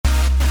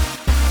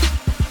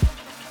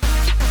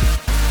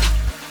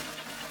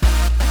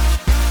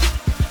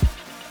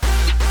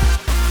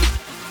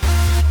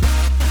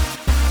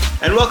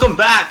And welcome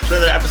back to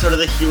another episode of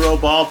the Hero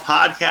Ball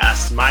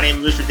Podcast. My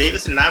name is Mr.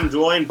 Davison, and I'm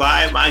joined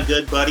by my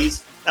good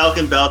buddies,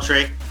 Elkin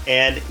Beltrick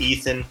and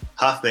Ethan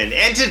Huffman.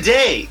 And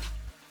today,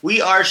 we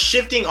are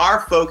shifting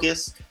our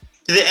focus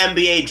to the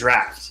NBA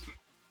draft.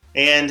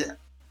 And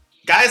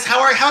guys,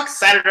 how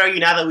excited are you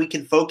now that we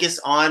can focus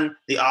on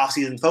the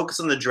offseason,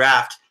 focus on the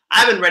draft?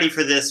 I've been ready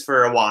for this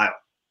for a while.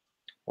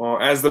 Well,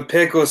 as the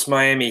pickless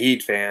Miami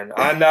Heat fan,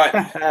 I'm not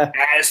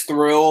as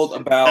thrilled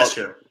about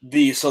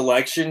the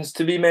selections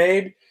to be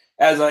made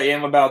as I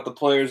am about the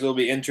players that will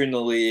be entering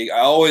the league.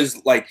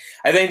 I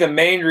think the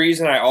main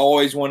reason I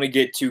always want to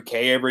get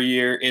 2K every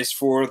year is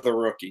for the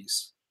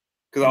rookies.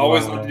 Because I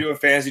always love to do a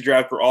fantasy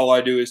draft where all I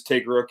do is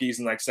take rookies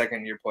and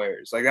second-year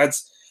players.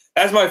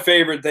 That's my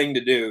favorite thing to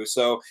do.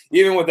 So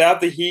even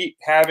without the Heat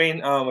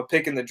having a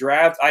pick in the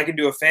draft, I can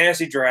do a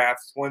fantasy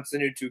draft once the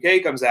new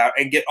 2K comes out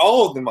and get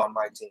all of them on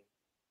my team.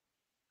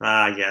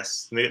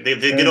 Yes.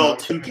 The good old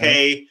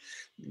 2K,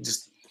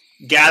 just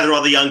gather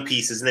all the young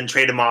pieces and then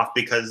trade them off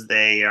because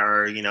they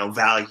are,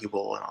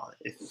 valuable and all.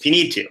 If you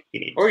need to.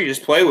 Or you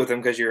just play with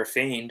them because you're a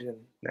fiend. And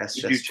that's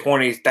you just do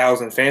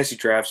 20,000 fantasy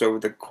drafts over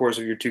the course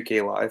of your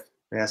 2K live.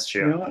 That's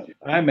true.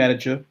 I'm mad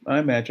at you. I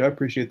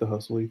appreciate the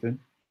hustle, Ethan.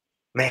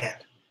 Man.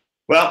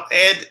 Well,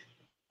 and,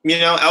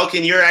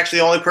 Elkin, you're actually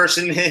the only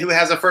person who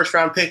has a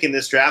first-round pick in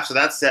this draft, so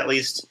that's at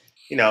least,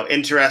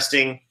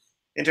 interesting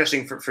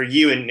for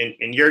you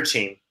and your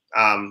team.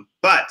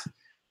 But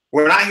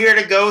we're not here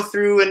to go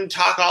through and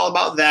talk all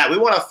about that. We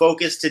want to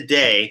focus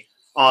today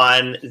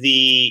on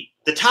the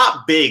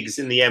top bigs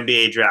in the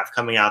NBA draft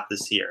coming out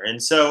this year.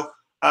 And so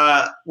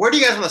where do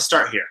you guys want to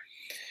start here?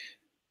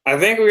 I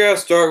think we got to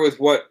start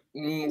with what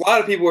a lot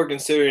of people are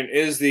considering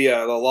is the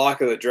lock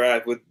of the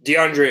draft with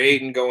DeAndre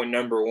Ayton going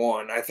number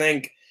one. I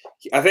think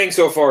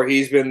so far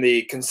he's been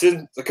the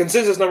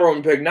consensus number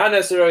one pick, not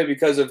necessarily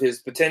because of his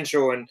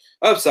potential and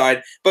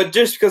upside, but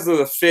just because of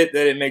the fit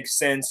that it makes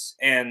sense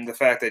and the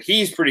fact that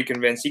he's pretty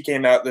convinced. He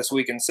came out this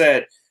week and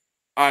said,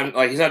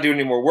 he's not doing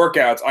any more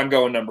workouts. I'm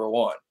going number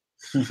one.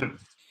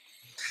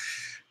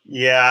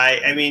 Yeah,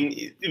 I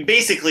mean,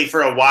 basically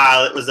for a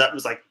while it was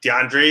like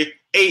DeAndre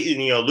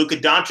Ayton, Luka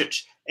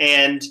Doncic,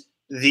 and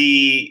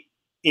the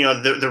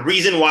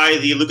reason why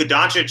the Luka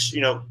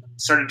Doncic,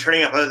 started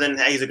turning up other than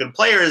he's a good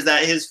player is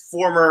that his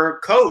former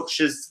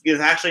coach is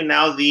actually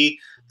now the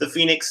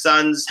Phoenix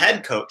Suns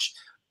head coach.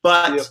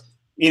 But,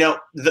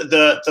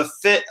 the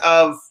fit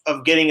of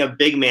getting a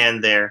big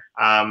man there,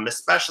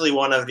 especially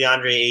one of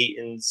DeAndre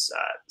Ayton's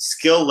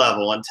skill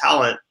level and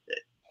talent,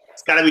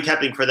 it's got to be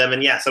tempting for them.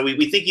 And yeah, so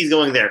we think he's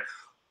going there.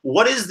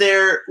 Why is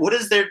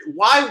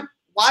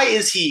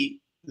he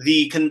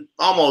the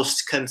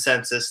almost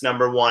consensus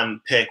number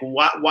one pick?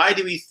 Why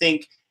do we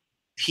think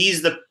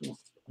he's the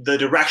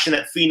direction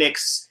that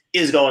Phoenix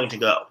is going to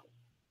go?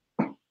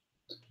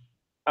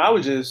 I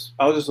was just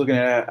looking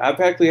at it. I've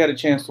actually had a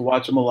chance to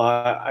watch him a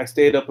lot. I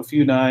stayed up a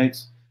few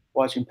nights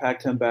watching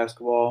Pac-10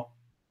 basketball.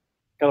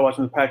 Got to watch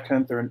him in the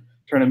Pac-10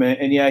 tournament.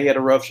 And yeah, he had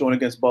a rough showing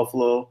against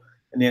Buffalo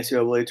in the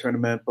NCAA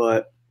tournament.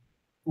 But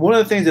one of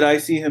the things that I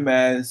see him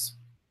as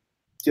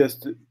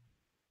just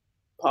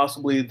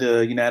possibly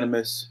the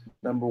unanimous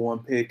number one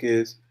pick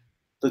is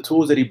the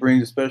tools that he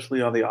brings,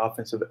 especially on the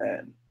offensive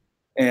end.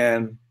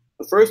 And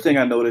the first thing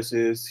I notice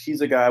is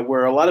he's a guy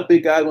where a lot of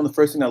big guys, one of the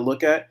first thing I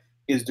look at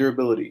is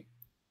durability.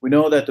 We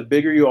know that the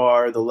bigger you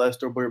are, the less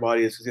durable your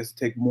body is because he has to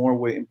take more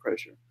weight and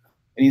pressure.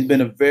 And he's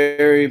been a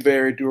very,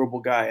 very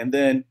durable guy. And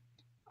then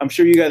I'm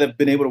sure you guys have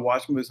been able to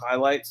watch some of his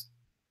highlights.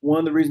 One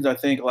of the reasons I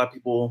think a lot of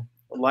people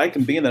like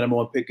him being that number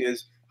one pick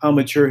is how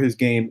mature his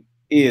game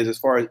is as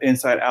far as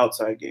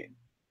inside-outside game.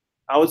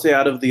 I would say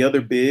out of the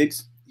other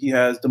bigs, he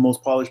has the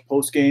most polished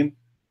post game.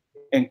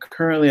 And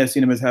currently I've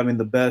seen him as having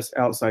the best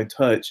outside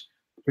touch.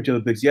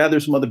 Particular bigs. Yeah,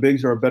 there's some other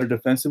bigs who are better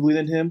defensively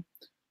than him,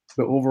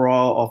 but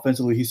overall,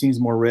 offensively, he seems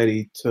more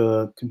ready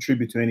to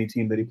contribute to any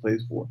team that he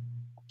plays for.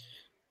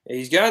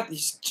 He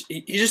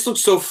just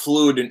looks so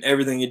fluid in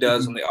everything he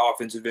does on the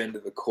offensive end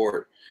of the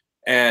court.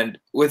 And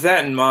with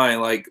that in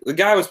mind, the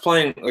guy was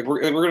playing, we're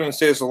going to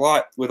say this a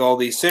lot with all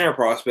these center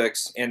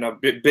prospects and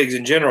bigs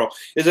in general,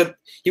 is that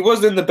he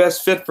wasn't the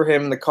best fit for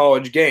him in the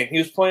college game. He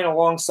was playing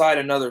alongside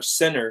another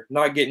center,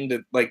 not getting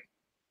to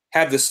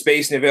have the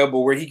space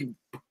available where he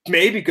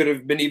could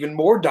have been even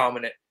more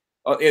dominant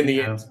in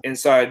the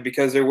inside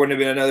because there wouldn't have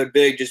been another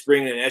big just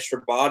bringing an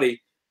extra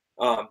body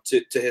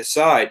to his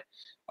side.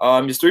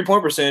 His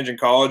three-point percentage in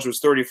college was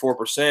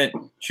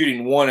 34%,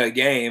 shooting one a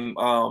game.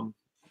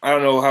 I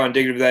don't know how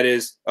indicative that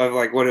is of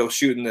what he'll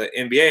shoot in the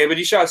NBA, but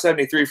he shot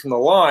 73 from the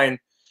line,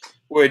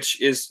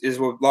 which is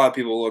what a lot of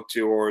people look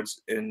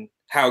towards in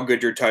how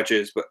good your touch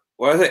is. But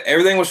I think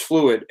everything was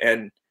fluid,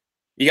 and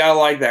you gotta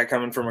like that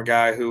coming from a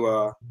guy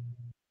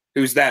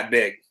who's that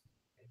big.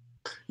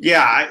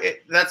 Yeah,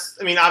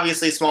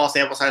 obviously small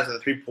sample size of the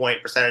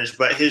 3-point percentage,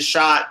 but his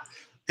shot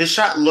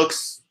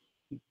looks,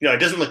 it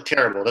doesn't look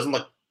terrible. It doesn't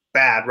look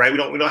bad, right? We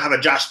don't have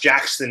a Josh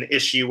Jackson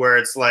issue where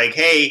it's like,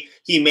 hey,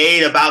 he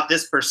made about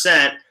this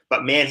percent,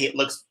 but man, it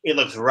looks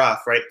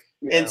rough, right?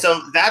 Yeah. And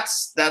so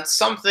that's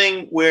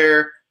something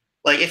where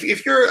like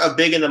if you're a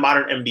big in the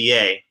modern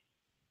NBA,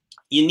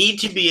 you need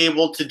to be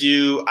able to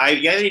you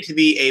either need to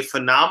be a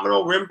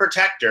phenomenal rim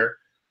protector,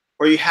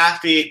 or you have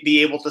to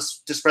be able to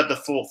spread the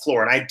full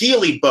floor, and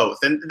ideally both.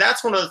 And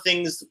that's one of the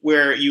things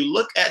where you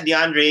look at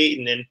DeAndre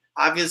Ayton, and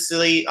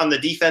obviously on the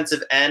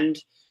defensive end,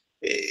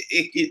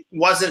 it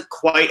wasn't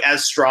quite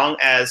as strong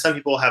as some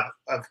people have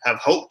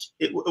hoped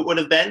it would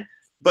have been.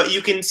 But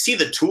you can see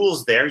the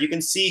tools there. You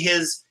can see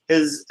his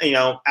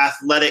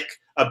athletic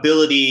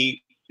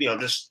ability,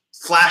 just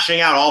flashing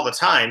out all the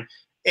time.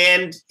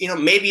 And,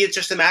 maybe it's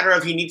just a matter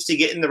of he needs to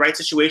get in the right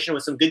situation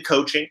with some good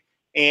coaching,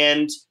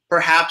 and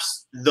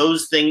perhaps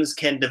those things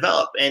can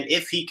develop. And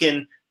if he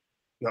can,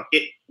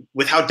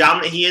 with how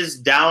dominant he is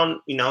down,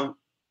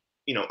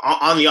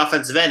 on the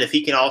offensive end, if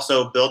he can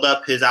also build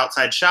up his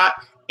outside shot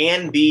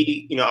and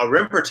be, a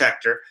rim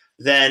protector,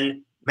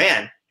 then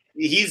man,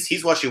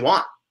 he's what you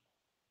want.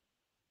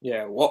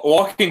 Yeah,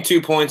 walking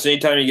 2 points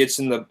anytime he gets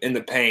in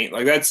the paint,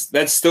 like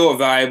that's still a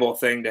valuable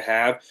thing to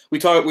have. We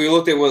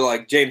looked at what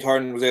like James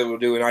Harden was able to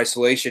do in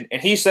isolation,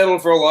 and he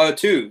settled for a lot of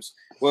twos,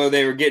 whether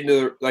they were getting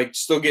to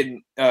still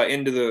getting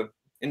into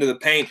the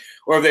paint,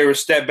 or if they were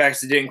step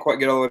backs that didn't quite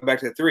get all the way back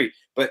to the three.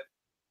 But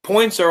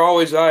points are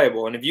always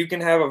valuable, and if you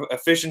can have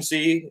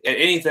efficiency at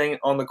anything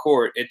on the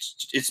court,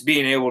 it's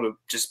being able to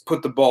just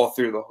put the ball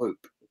through the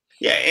hoop.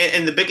 Yeah,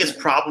 and the biggest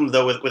problem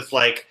though with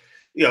like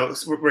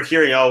we're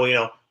hearing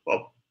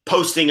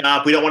posting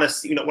up, we don't want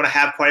to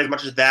have quite as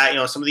much as that.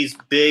 Some of these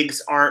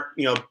bigs aren't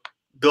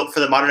built for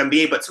the modern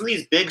NBA, but some of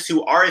these bigs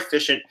who are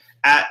efficient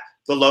at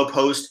the low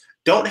post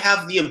don't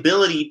have the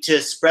ability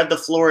to spread the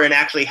floor and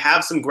actually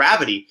have some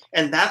gravity,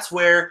 and that's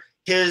where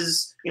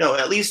his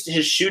at least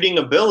his shooting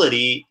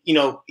ability,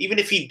 even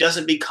if he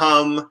doesn't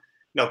become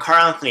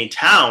Karl-Anthony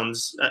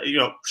Towns,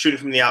 shooting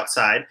from the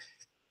outside,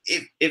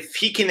 if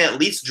he can at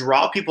least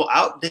draw people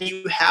out, then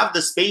you have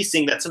the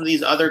spacing that some of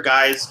these other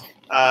guys,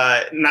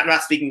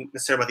 not speaking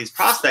necessarily about these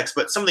prospects,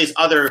 but some of these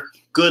other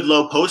good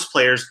low post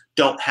players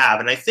don't have.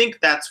 And I think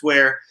that's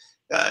where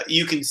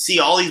you can see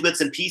all these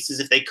bits and pieces.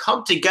 If they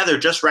come together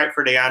just right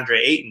for DeAndre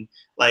Ayton,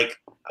 like,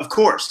 of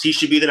course, he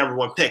should be the number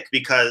one pick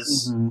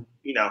because,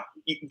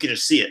 you can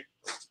just see it.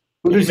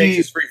 He makes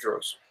his free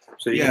throws.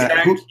 So he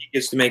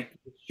gets to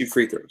shoot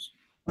free throws.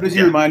 What does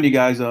he remind you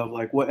guys of?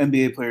 Like, what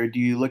NBA player do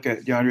you look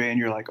at DeAndre and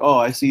you're like, oh,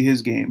 I see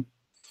his game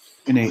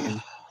in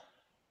Ayton?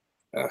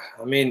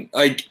 I mean,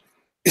 like,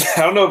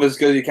 I don't know if it's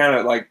because he kind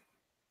of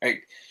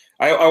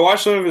I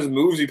watched some of his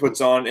moves he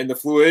puts on, and the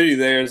fluidity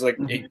there is like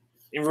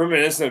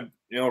reminiscent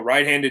of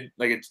right-handed,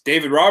 like it's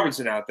David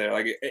Robertson out there.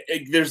 Like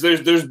there's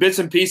bits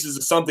and pieces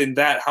of something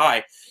that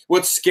high.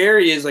 What's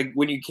scary is like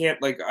when you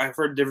can't, like I've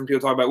heard different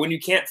people talk about, when you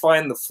can't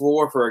find the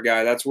floor for a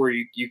guy, that's where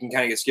you can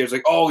kind of get scared. It's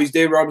like, oh, he's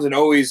David Robinson,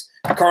 oh, he's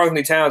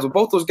Karl-Anthony Towns. Well,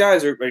 both those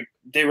guys are like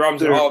David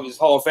Robinson, all of his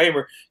Hall of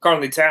Famer,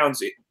 Karl-Anthony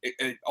Towns,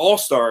 an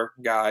all-star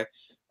guy.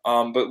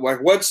 But like,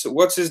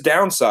 what's his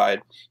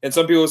downside? And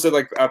some people said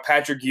like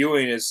Patrick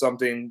Ewing is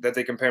something that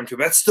they compare him to.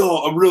 But that's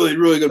still a really,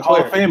 really good Hall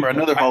player. of Famer,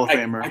 another Hall of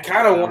Famer. I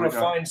kind of want to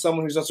find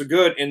someone who's not so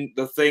good. And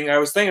the thing I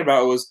was thinking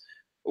about was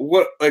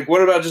what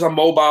about just a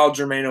mobile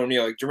Jermaine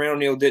O'Neal? Like Jermaine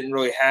O'Neal didn't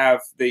really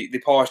have the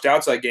polished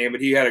outside game, but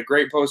he had a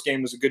great post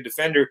game, was a good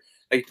defender.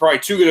 Like probably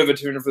too good of a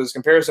defender for this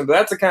comparison. But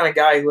that's the kind of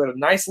guy who had a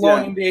nice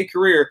long NBA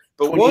career,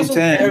 but wasn't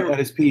ever, at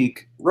his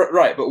peak.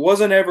 Right, but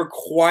wasn't ever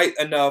quite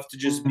enough to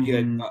just be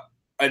a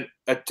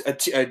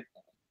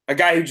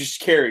guy who just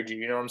carried you.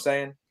 You know what I'm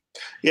saying?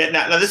 Yeah.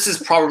 Now this is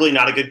probably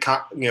not a good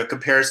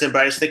comparison,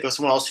 but I just think of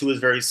someone else who was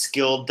very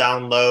skilled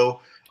down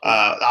low.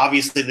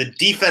 Obviously, the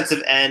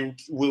defensive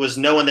end was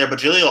no one there, but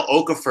Jahlil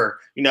Okafor,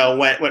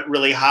 went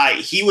really high.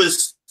 He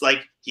was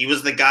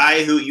the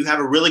guy who you have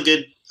a really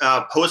good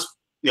post,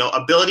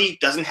 ability.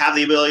 Doesn't have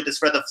the ability to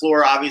spread the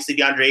floor. Obviously,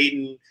 DeAndre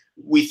Ayton,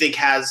 we think,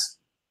 has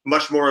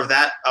much more of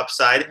that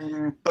upside,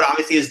 but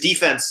obviously his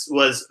defense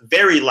was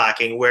very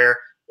lacking. Where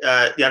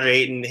DeAndre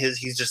Ayton,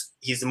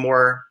 he's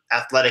more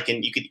athletic,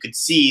 and you could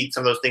see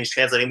some of those things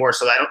translating more.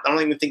 So I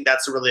don't even think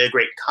that's really a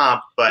great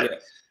comp, but. Yeah.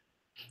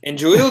 And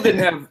Jahlil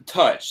didn't have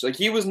touch. Like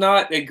he was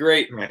not a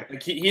great.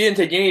 Like he didn't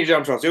take any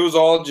jump shots. It was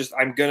all just,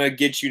 I'm gonna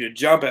get you to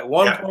jump at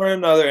one point or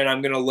another, and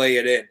I'm gonna lay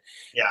it in.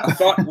 Yeah. I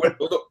thought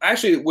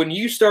when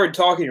you started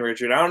talking,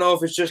 Richard, I don't know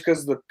if it's just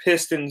because of the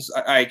Pistons.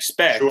 I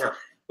expect,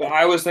 but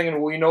I was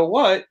thinking, well, you know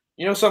what?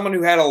 Someone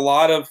who had a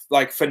lot of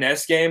like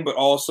finesse game, but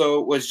also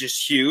was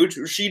just huge.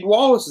 Rasheed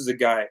Wallace is a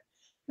guy,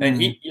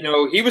 and he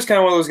was kind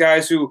of one of those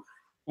guys who,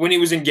 when he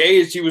was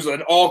engaged, he was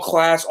an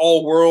all-class,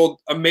 all-world,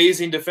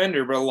 amazing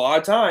defender. But a lot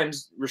of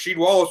times, Rasheed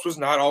Wallace was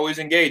not always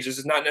engaged. This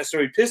is not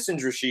necessarily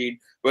Pistons Rasheed,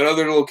 but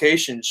other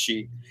locations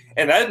she.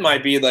 And that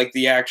might be like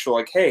the actual,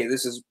 like, hey,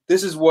 this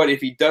is what, if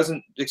he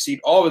doesn't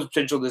exceed all of his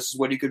potential, this is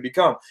what he could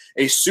become.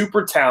 A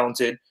super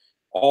talented,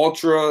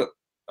 ultra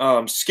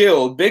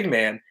skilled big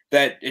man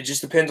that it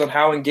just depends on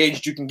how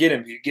engaged you can get him.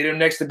 If you get him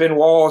next to Ben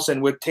Wallace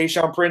and with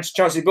Tayshaun Prince,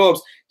 Chauncey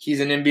Billups, he's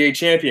an NBA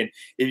champion.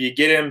 If you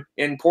get him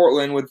in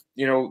Portland with,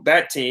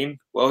 that team,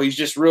 well, he's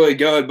just really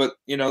good, but,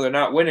 they're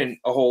not winning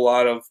a whole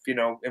lot of,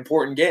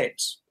 important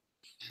games.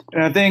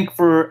 And I think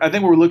what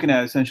we're looking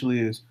at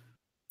essentially is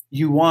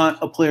you want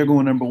a player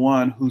going number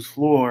one whose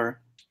floor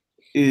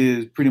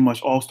is pretty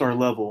much all-star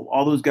level.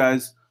 All those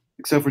guys,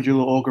 except for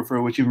Jahlil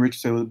Okafor, which even Richard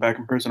said was back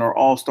in person, are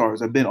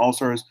all-stars. Have been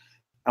all-stars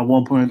at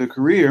one point in their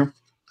career.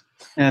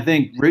 And I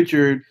think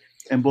Richard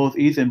and both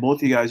Ethan, both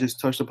of you guys just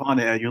touched upon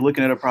it. You're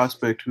looking at a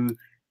prospect who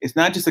it's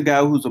not just a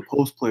guy who's a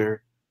post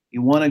player.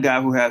 You want a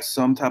guy who has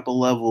some type of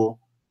level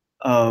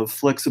of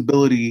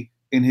flexibility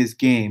in his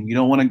game. You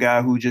don't want a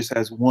guy who just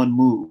has one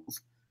move.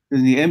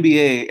 In the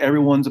NBA,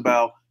 everyone's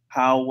about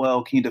how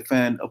well can you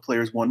defend a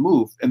player's one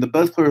move. And the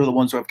best players are the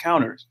ones who have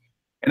counters.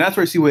 And that's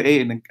where I see with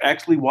Ayton. And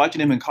actually watching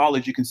him in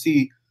college, you can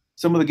see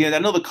some of the games. I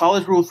know the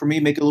college rules for me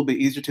make it a little bit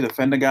easier to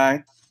defend a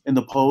guy in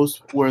the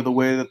post where the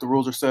way that the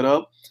rules are set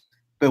up.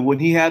 But when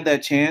he had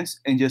that chance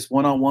and just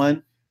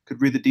one-on-one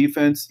could read the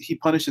defense, he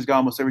punished his guy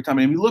almost every time.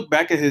 And if you look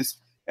back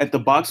at the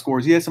box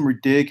scores, he had some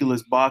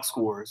ridiculous box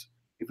scores.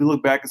 If you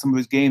look back at some of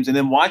his games and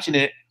then watching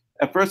it,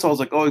 at first I was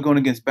like, oh, he's going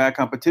against bad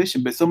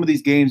competition. But some of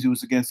these games, he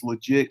was against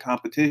legit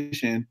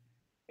competition,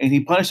 and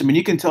he punished him. And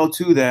you can tell,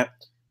 too, that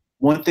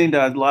one thing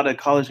that a lot of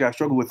college guys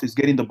struggle with is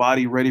getting the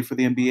body ready for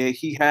the NBA.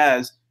 He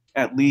has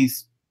at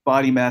least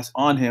body mass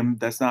on him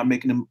that's not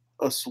making him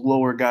a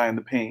slower guy in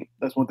the paint.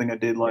 That's one thing I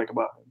did like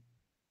about him.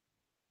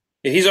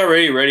 Yeah, he's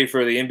already ready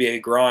for the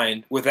NBA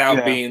grind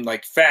without being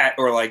like fat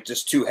or like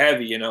just too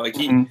heavy, you know. Like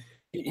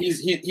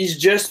he's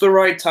just the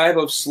right type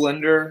of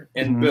slender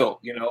and built,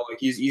 you know. Like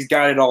he's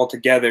got it all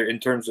together in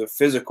terms of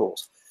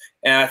physicals.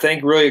 And I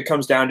think really it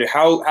comes down to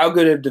how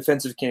good of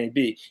defensive can he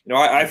be. You know,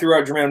 I threw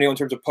out Jermaine O'Neal in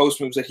terms of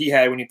post moves that he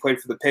had when he played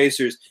for the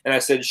Pacers, and I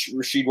said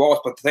Rasheed Wallace.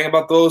 But the thing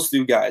about those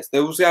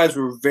those guys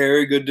were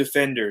very good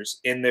defenders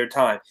in their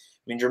time.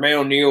 I mean, Jermaine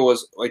O'Neal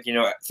was like, you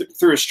know,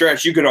 through a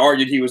stretch, you could have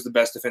argued he was the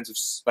best defensive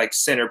like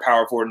center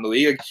power forward in the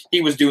league. Like,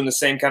 he was doing the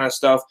same kind of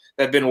stuff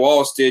that Ben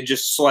Wallace did,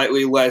 just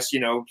slightly less, you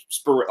know,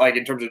 like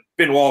in terms of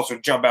Ben Wallace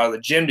would jump out of the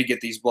gym to get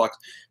these blocks.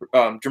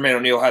 Jermaine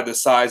O'Neal had the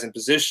size and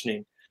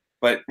positioning.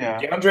 But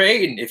DeAndre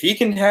Ayton, if he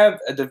can have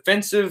a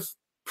defensive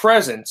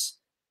presence,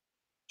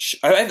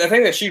 I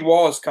think that Sheed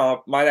Wallace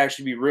comp might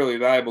actually be really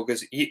valuable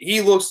because he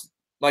looks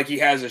like he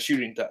has a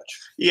shooting touch.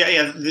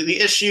 Yeah.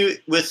 The issue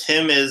with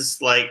him is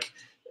like,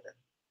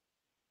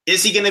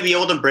 is he going to be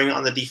able to bring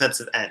on the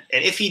defensive end?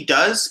 And if he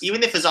does,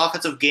 even if his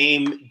offensive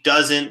game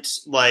doesn't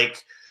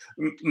like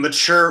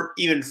mature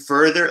even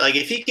further, like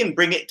if he can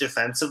bring it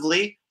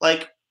defensively,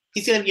 like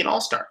he's going to be an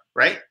all-star,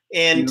 right?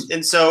 And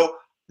so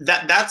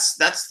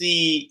that's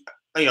the,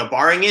 you know,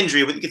 barring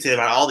injury, what you could say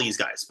about all these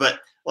guys, but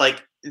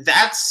like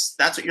that's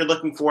what you're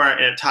looking for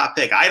in a top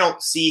pick. I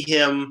don't see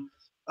him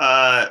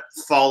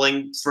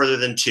falling further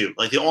than 2.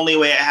 Like the only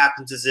way it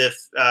happens is if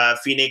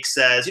Phoenix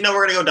says, you know,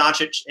 we're gonna go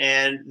Doncic,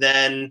 and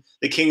then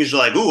the Kings are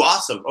like, ooh,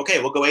 awesome, okay,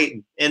 we'll go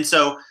Ayton. And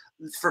so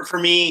for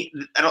me,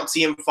 I don't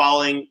see him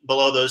falling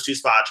below those 2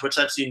 spots, which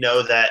lets you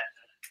know that,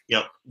 you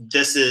know,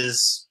 this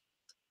is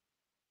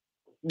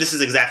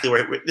exactly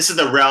where this is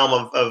the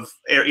realm of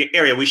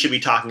area we should be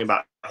talking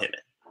about him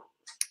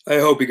in. I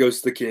hope he goes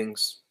to the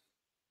Kings.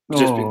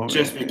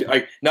 Just because,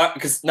 like, not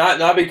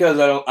because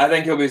I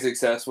think he'll be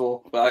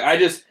successful, but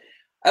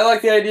I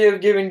like the idea of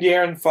giving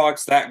De'Aaron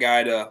Fox that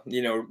guy to,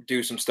 you know,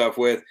 do some stuff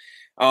with,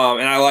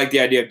 and I like the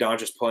idea of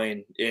Doncic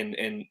playing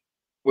in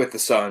with the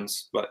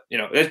Suns, but you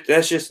know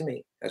that's just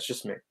me. That's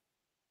just me.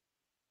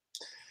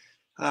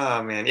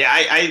 Oh man, yeah,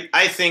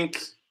 I think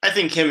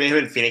him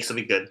and Phoenix will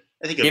be good.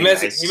 I think he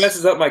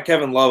messes up my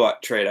Kevin Love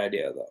trade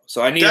idea though,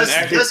 so I need him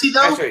actually. Does he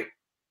though? Actually,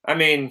 I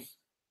mean.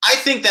 I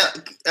think that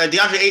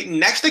DeAndre Ayton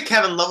next to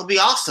Kevin Love would be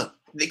awesome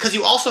because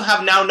you also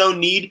have now no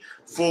need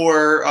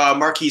for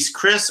Marquise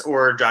Chris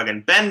or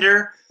Dragan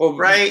Bender,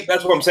 right?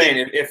 That's what I'm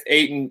saying. If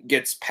Ayton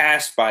gets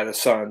passed by the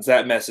Suns,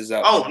 that messes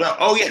up. Oh no!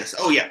 Oh yes!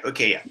 Oh yeah!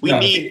 Okay, yeah. We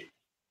need.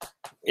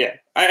 Yeah,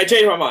 I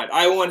changed my mind.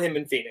 I want him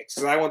in Phoenix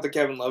because I want the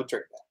Kevin Love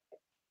trade back.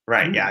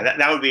 Right. Yeah.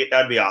 That would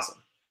be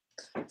awesome.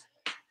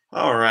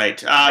 All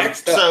right.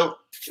 Next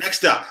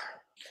up,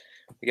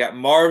 we got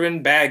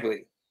Marvin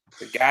Bagley,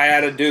 the guy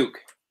out of Duke.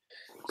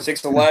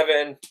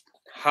 6'11",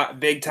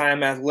 big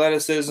time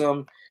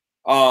athleticism.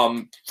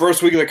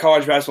 First week of the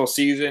college basketball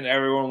season,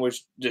 everyone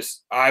was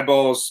just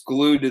eyeballs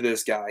glued to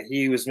this guy.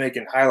 He was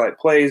making highlight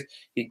plays.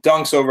 He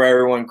dunks over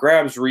everyone,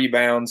 grabs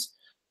rebounds.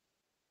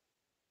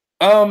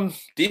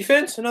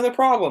 Defense, another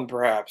problem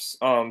perhaps.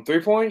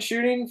 3-point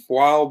shooting,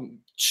 while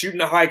shooting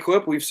a high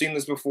clip, we've seen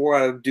this before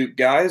out of Duke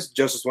guys.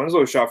 Justice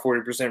Winslow shot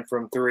 40%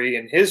 from 3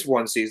 in his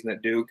one season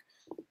at Duke.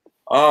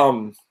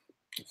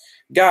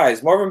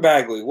 Guys, Marvin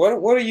Bagley,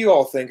 what do you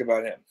all think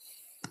about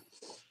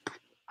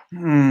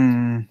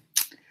him?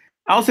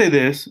 I'll say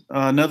this.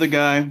 Another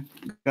guy,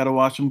 got to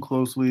watch him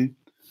closely,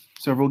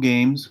 several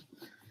games.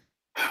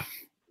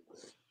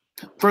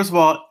 First of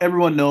all,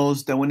 everyone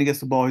knows that when he gets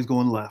the ball, he's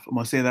going left. I'm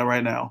going to say that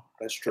right now.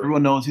 That's true.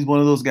 Everyone knows he's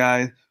one of those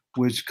guys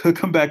which could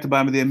come back to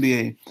bite him in the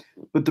NBA.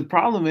 But the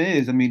problem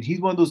is, I mean,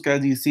 he's one of those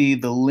guys you see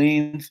the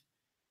length,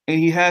 and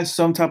he has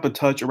some type of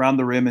touch around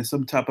the rim and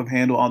some type of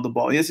handle on the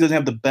ball. Yes, he doesn't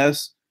have the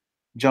best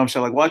jump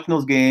shot. Like watching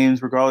those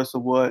games, regardless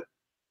of what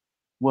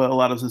a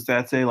lot of his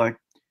stats say, like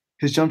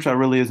his jump shot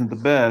really isn't the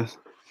best.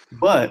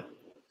 But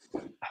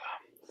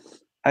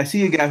I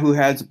see a guy who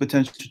has the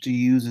potential to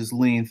use his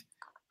length,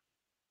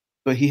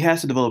 but he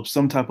has to develop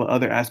some type of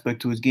other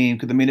aspect to his game.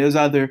 Because I mean, there's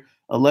either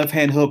a left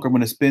hand hook or I'm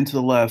going to spin to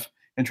the left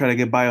and try to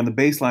get by on the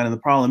baseline. And the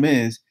problem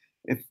is,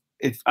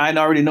 if I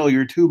already know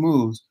your two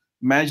moves,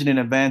 imagine an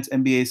advanced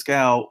NBA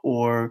scout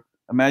or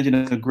imagine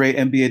a great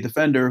NBA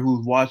defender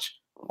who's watched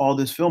all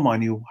this film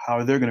on you. How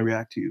are they going to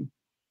react to you?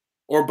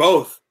 Or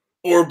both.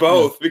 Or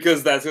both,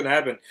 because that's going to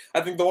happen.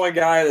 I think the only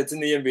guy that's in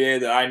the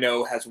NBA that I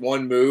know has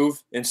one move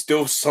and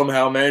still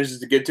somehow manages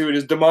to get to it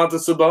is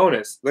Domantas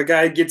Sabonis. The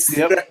guy gets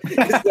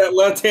that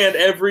left hand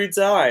every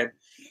time.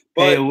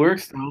 But hey, it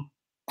works though.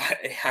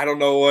 I don't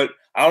know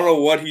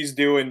what he's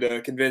doing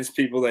to convince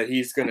people that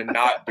he's going to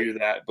not do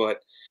that.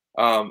 But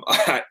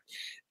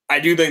I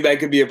do think that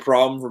could be a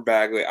problem for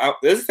Bagley.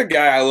 This is the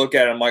guy I look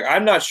at. I'm like,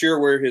 I'm not sure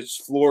where his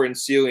floor and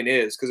ceiling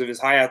is because of his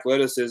high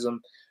athleticism.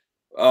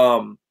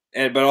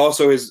 But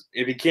also if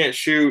he can't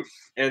shoot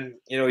and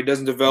he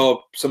doesn't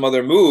develop some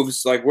other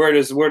moves, like where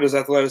does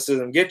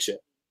athleticism get you?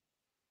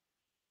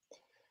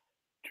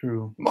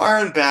 True.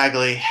 Marvin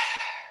Bagley.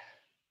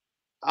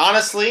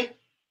 Honestly,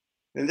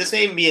 and this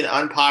may be an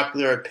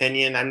unpopular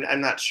opinion.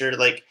 I'm not sure.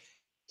 Like,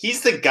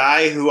 he's the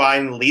guy who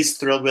I'm least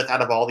thrilled with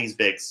out of all these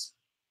bigs.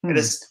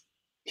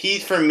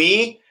 For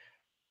me,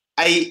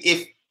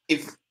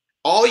 if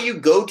all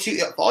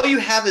you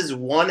have is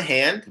one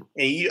hand,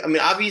 and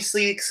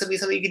obviously it could be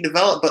something you can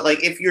develop, but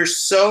like if you're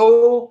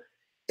so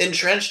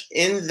entrenched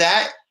in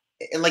that,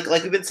 and like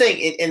we've been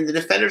saying, and the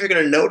defenders are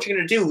going to know what you're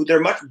going to do, they're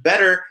much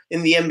better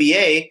in the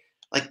NBA.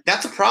 Like,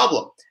 that's a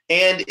problem.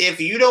 And if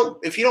you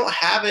don't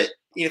have it,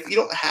 if you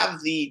don't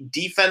have the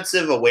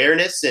defensive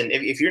awareness, and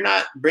if you're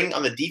not bringing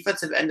on the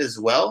defensive end as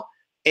well,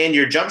 and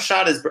your jump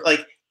shot is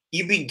like,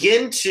 you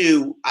begin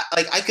to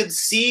I could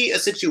see a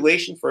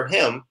situation for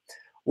him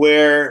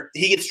where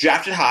he gets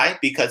drafted high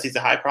because he's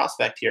a high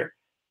prospect here.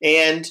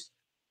 And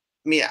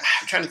I'm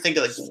trying to think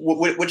of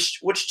like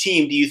which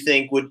team do you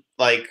think would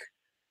like?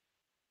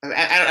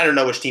 I don't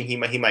know which team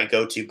he might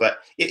go to, but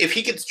if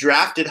he gets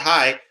drafted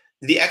high,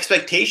 the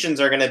expectations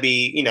are going to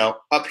be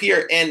up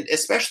here, and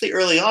especially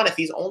early on, if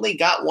he's only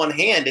got one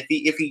hand,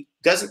 if he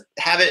doesn't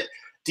have it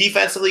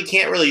defensively,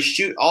 can't really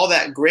shoot all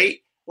that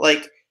great,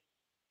 like.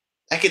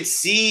 I could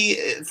see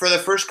for the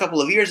first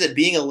couple of years it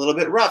being a little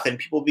bit rough, and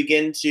people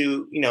begin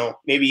to,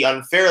 maybe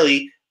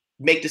unfairly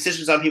make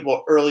decisions on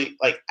people early.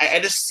 Like, I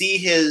just see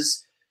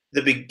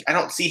I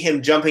don't see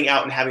him jumping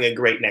out and having a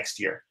great next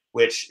year,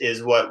 which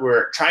is what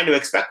we're trying to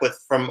expect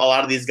from a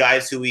lot of these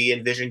guys who we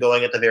envision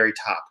going at the very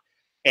top.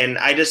 And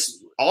I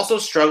just also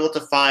struggle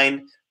to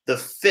find the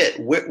fit.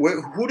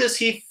 Who does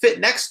he fit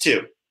next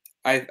to?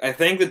 I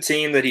think the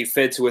team that he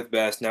fits with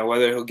best, now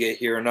whether he'll get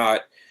here or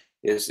not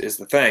is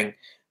the thing.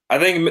 I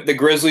think the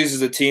Grizzlies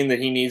is a team that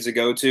he needs to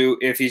go to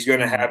if he's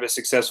going to have a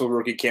successful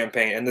rookie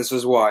campaign, and this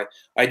is why.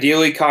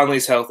 Ideally,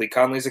 Conley's healthy.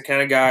 Conley's the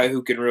kind of guy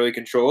who can really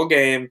control a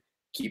game,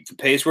 keep the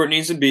pace where it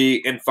needs to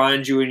be, and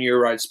find you in your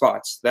right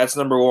spots. That's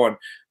number one.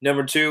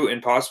 Number two,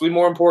 and possibly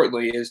more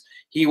importantly, is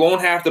he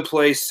won't have to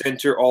play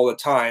center all the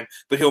time,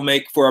 but he'll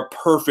make for a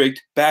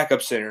perfect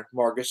backup center.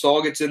 Marc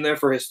Gasol gets in there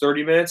for his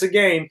 30 minutes a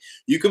game.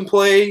 You can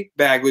play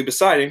Bagley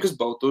beside him because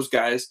both those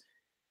guys –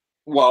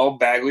 while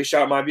Bagley's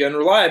shot might be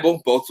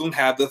unreliable, both of them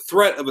have the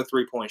threat of a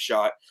three-point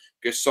shot.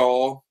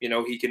 Gasol,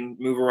 he can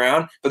move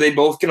around, but they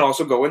both can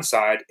also go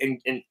inside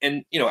and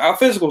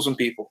out-physical some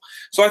people.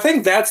 So I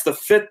think that's the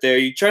fit there.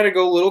 You try to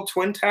go little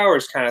Twin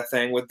Towers kind of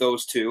thing with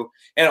those two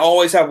and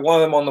always have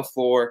one of them on the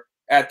floor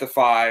at the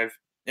five.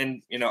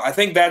 And, I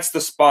think that's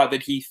the spot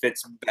that he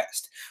fits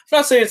best. I'm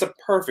not saying it's a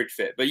perfect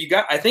fit, but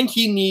I think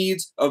he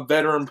needs a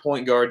veteran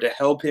point guard to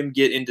help him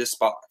get into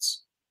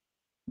spots.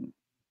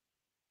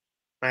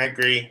 I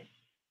agree.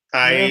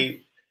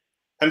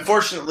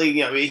 Unfortunately,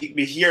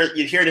 you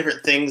hear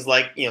different things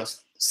like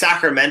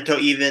Sacramento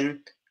even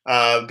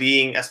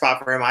being a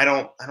spot for him. I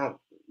don't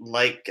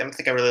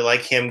think I really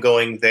like him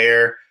going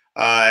there.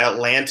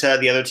 Atlanta,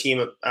 the other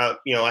team,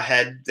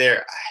 ahead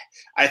there.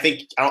 I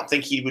don't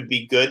think he would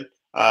be good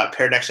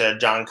paired next to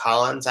John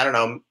Collins. I don't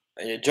know.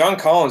 Yeah, John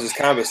Collins is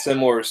kind of a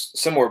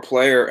similar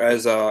player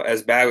as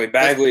Bagley.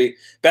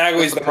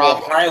 Bagley's the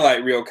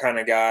highlight reel kind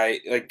of guy,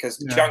 because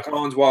John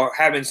Collins, while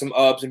having some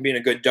ups and being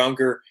a good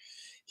dunker,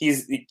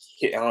 his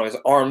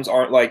arms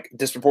aren't like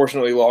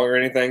disproportionately long or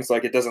anything, so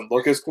like it doesn't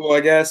look as cool,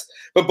 I guess.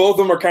 But both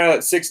of them are kind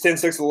of 6'10",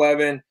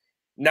 6'11",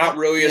 not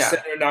really a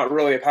center, not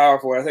really a power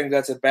forward. I think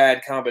that's a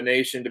bad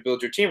combination to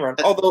build your team around.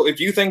 Although if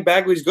you think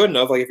Bagley's good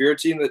enough, like if you're a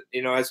team that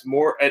has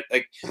more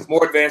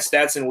advanced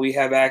stats than we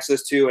have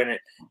access to, and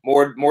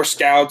more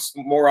scouts,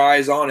 more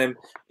eyes on him,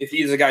 if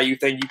he's a guy you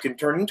think you can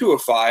turn into a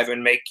 5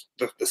 and make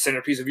the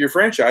centerpiece of your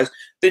franchise,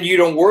 then you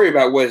don't worry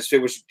about what his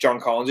fit with John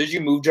Collins is. You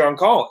move John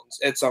Collins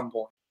at some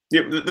point.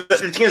 Yeah,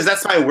 the thing is,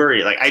 that's my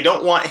worry. Like, I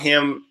don't want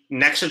him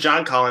next to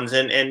John Collins,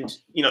 and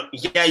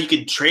you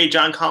could trade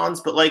John Collins,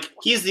 but like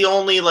he's the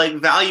only like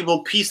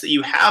valuable piece that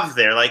you have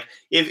there. Like,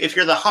 if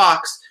you're the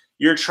Hawks,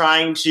 you're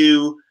trying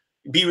to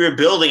be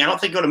rebuilding. I don't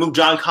think you're going to move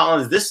John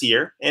Collins this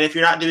year, and if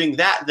you're not doing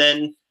that,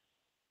 then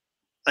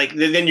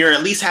then you're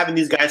at least having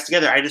these guys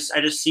together. I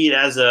just see it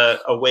as a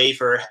way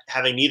for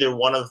having neither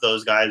one of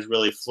those guys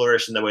really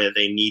flourish in the way that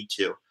they need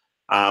to.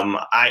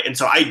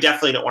 So I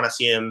definitely don't want to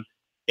see him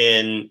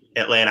in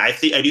Atlanta. I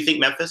do think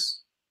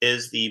Memphis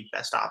is the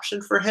best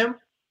option for him,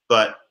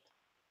 but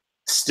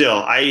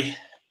still,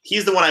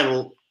 he's the one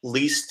I'm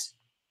least.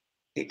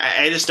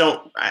 I just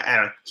don't. I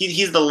don't know.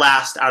 He's the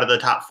last out of the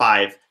top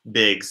 5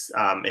 bigs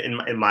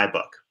in my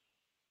book.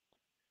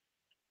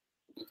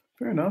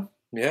 Fair enough.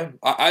 Yeah,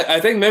 I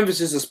think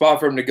Memphis is the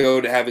spot for him to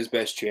go to have his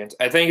best chance.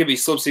 I think if he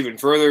slips even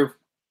further,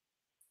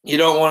 you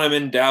don't want him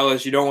in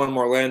Dallas. You don't want him in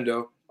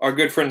Orlando. Our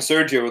good friend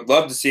Sergio would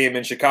love to see him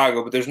in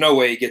Chicago, but there's no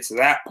way he gets to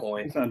that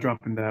point. He's not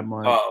dropping that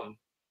much.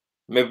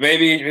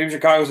 Maybe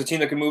Chicago's a team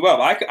that can move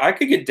up. I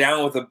could get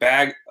down with a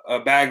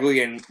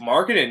Bagley and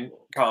Markkanen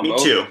combo.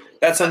 Me too.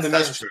 That's something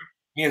that's true.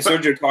 Me and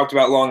Sergio talked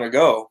about long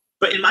ago.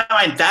 But in my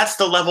mind, that's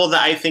the level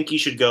that I think you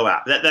should go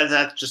at.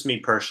 That's just me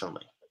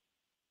personally.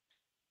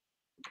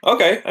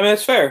 Okay, I mean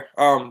that's fair.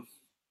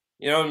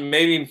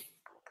 Maybe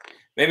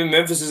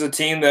Memphis is a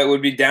team that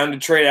would be down to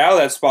trade out of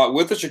that spot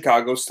with the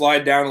Chicago,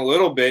 slide down a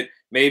little bit,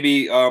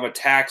 maybe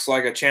attacks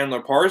like a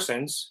Chandler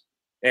Parsons,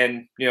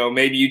 and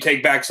maybe you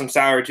take back some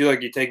salary too,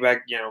 like you take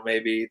back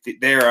maybe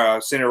their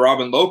center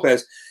Robin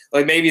Lopez.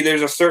 Like maybe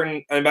there's a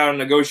certain amount of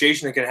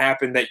negotiation that can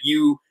happen that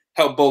you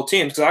help both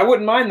teams, because I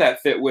wouldn't mind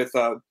that fit with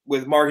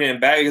Markkanen and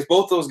Bagley, because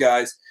both those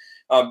guys,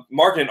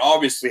 Markkanen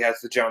obviously has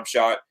the jump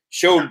shot,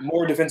 showed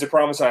more defensive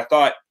promise than I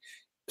thought.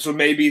 So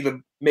maybe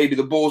the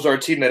Bulls are a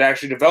team that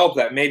actually developed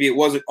that. Maybe it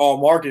wasn't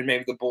all Markkanen.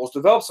 Maybe the Bulls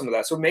developed some of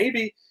that. So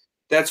maybe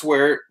that's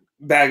where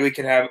Bagley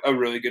can have a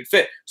really good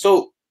fit.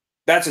 So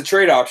that's a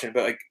trade option.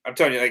 But I'm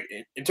telling you,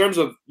 in terms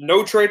of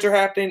no trades are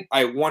happening,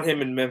 I want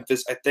him in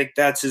Memphis. I think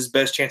that's his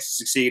best chance to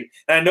succeed.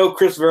 And I know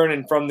Chris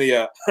Vernon from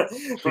the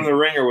from the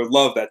Ringer would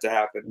love that to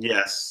happen.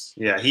 Yes,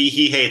 yeah,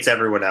 he hates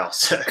everyone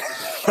else.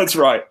 That's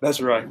right.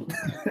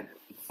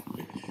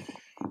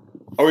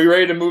 Are we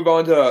ready to move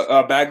on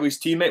to Bagley's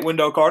teammate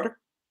Wendell Carter?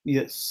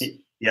 Yes.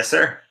 Yes,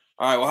 sir.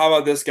 All right. Well, how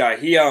about this guy?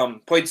 He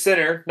played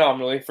center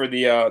nominally for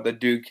the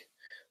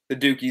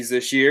Dukies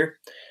this year,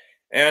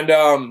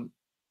 and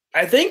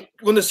I think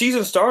when the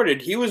season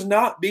started, he was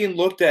not being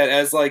looked at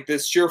as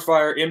this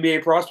surefire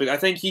NBA prospect. I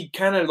think he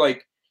kind of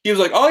he was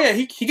like, oh yeah,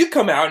 he could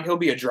come out and he'll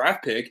be a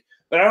draft pick,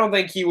 but I don't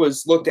think he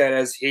was looked at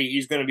as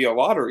he's going to be a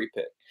lottery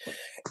pick.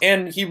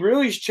 And he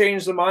really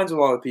changed the minds of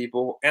a lot of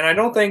people. And I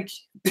don't think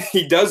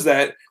he does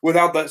that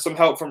without some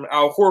help from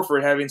Al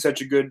Horford having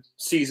such a good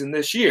season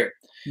this year.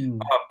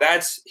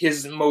 That's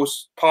his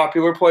most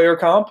popular player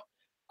comp.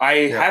 I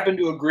happen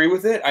to agree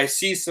with it. I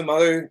see some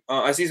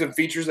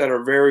features that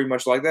are very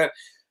much like that.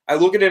 I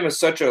look at him as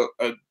such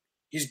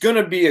he's going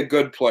to be a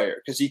good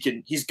player because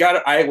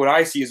what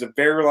I see is a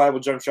very reliable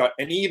jump shot,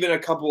 and even a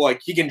couple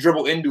he can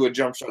dribble into a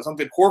jump shot,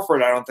 something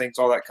Horford I don't think is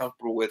all that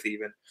comfortable with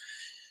even.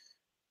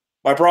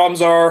 My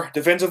problems are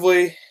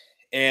defensively,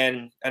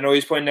 and I know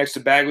he's playing next to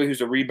Bagley,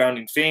 who's a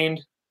rebounding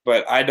fiend,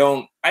 but I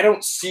don't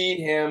see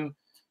him.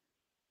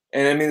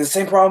 And I mean the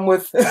same problem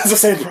with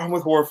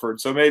Horford.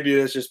 So maybe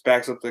this just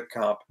backs up the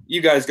comp.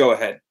 You guys go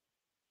ahead.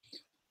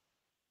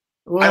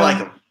 Well, I like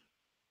him.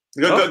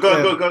 Go ahead,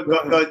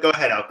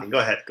 Alkin. Go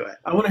ahead.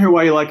 I want to hear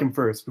why you like him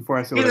first before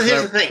I say.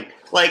 Here's the thing.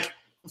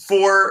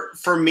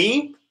 For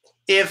me,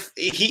 if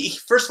he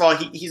first of all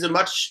he's a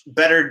much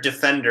better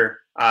defender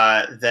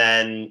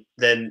than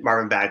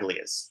Marvin Bagley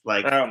is.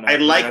 I don't know.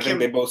 I think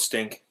they both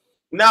stink.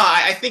 No,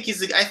 I think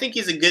he's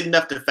a good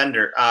enough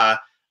defender.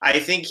 I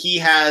think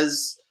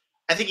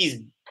he's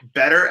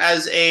better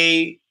as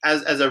a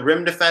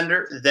rim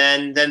defender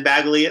than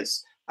Bagley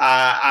is.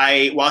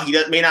 While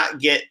he may not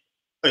get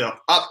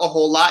up a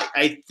whole lot,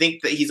 I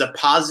think that he's a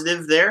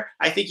positive there.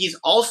 I think he's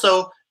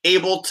also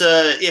able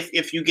to,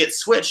 if you get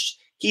switched,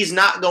 he's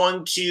not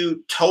going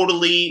to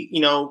totally,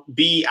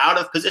 be out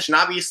of position.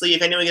 Obviously,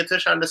 if anyone gets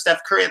switched onto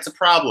Steph Curry, it's a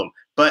problem.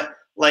 But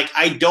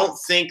I don't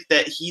think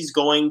that he's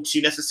going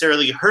to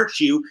necessarily hurt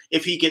you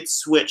if he gets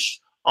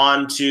switched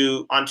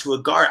onto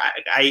a guard.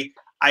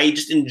 I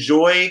just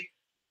enjoy.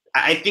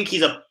 I think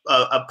he's a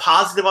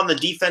positive on the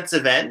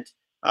defensive end.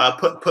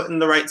 Put in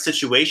the right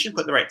situation,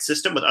 put in the right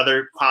system with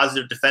other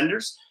positive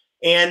defenders.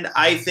 And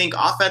I think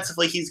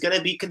offensively, he's going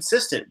to be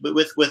consistent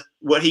with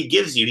what he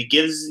gives you. He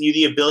gives you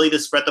the ability to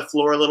spread the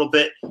floor a little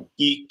bit.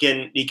 He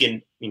can pick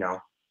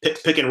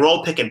and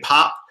roll, pick and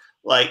pop.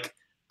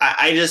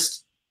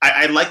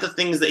 I like the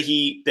things that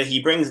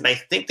he brings, and I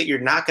think that you're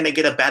not going to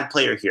get a bad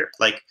player here.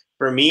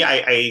 For me,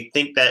 I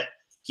think that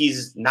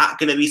he's not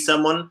going to be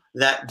someone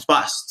that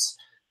busts.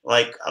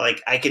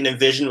 I can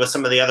envision with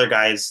some of the other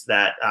guys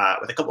that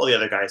with a couple of the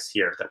other guys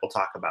here that we'll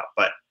talk about.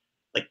 But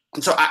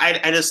so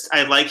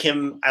I like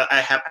him.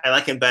 I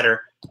like him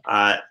better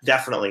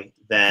definitely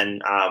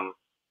than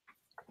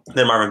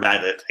Marvin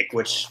Bagley.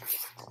 Which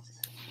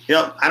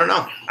I don't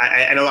know.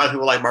 I know a lot of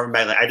people like Marvin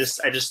Bagley. I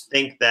just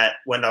think that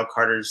Wendell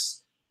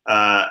Carter's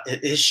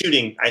his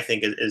shooting I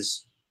think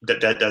is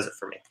that does it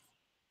for me.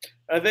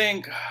 I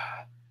think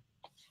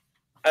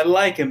I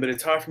like him, but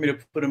it's hard for me to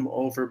put him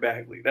over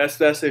Bagley. That's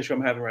the issue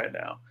I'm having right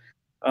now.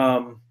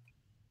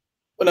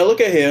 when I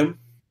look at him,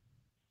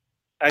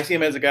 I see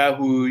him as a guy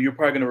who you're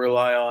probably going to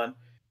rely on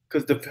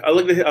because I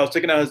was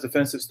checking out his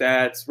defensive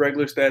stats,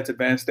 regular stats,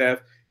 advanced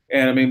stats,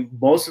 and I mean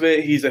most of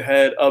it he's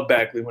ahead of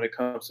Bagley when it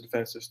comes to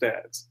defensive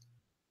stats.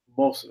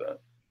 Most of them,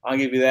 I'll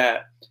give you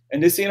that.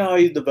 And just seeing how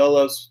he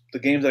develops, the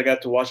games I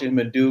got to watch him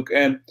in Duke,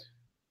 and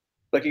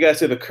like you guys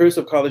said, the curse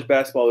of college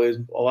basketball is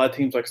a lot of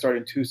teams like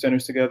starting two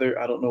centers together.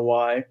 I don't know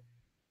why.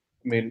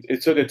 I mean,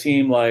 it took a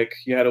team like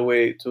you had to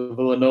wait to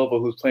Villanova,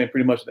 who's playing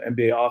pretty much the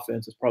NBA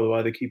offense. Is probably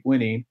why they keep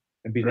winning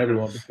and beating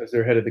everyone because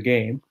they're ahead of the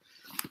game.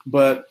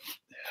 But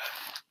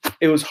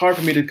it was hard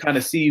for me to kind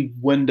of see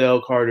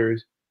Wendell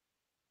Carter's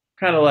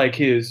kind of like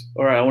his,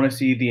 all right, I want to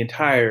see the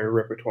entire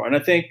repertoire. And I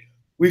think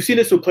we've seen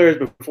this with players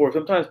before.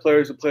 Sometimes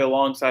players who play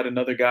alongside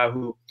another guy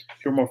who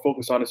you're more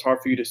focused on, it's hard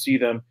for you to see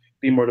them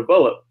be more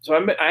developed. So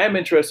I am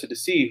interested to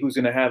see who's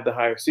going to have the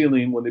higher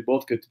ceiling when they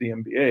both get to the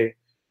NBA,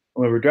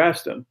 whoever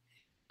drafts them.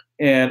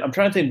 And I'm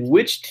trying to think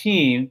which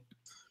team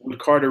would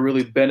Carter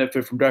really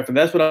benefit from drafting.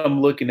 That's what I'm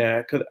looking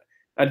at because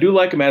I do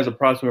like him as a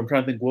prospect. I'm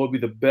trying to think what would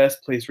be the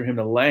best place for him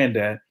to land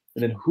at,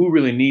 and then who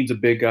really needs a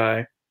big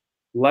guy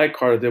like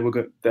Carter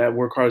that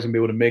where Carter's gonna be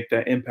able to make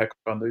that impact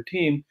on their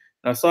team.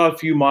 And I saw a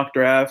few mock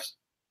drafts.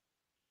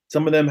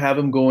 Some of them have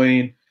him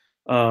going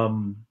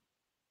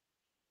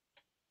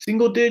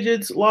single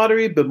digits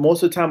lottery, but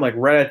most of the time, like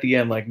right at the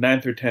end, like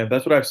 9th or 10th.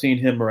 That's what I've seen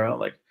him around,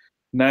 like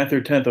 9th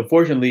or 10th.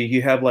 Unfortunately,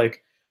 you have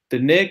like the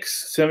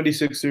Knicks,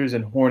 76ers,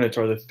 and Hornets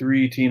are the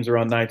three teams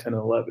around 9, 10,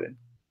 and 11.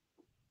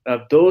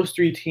 Now, those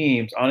three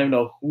teams, I don't even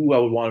know who I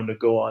would want him to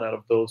go on out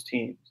of those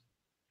teams.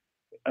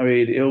 I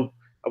mean,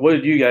 what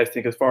did you guys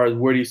think as far as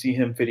where do you see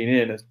him fitting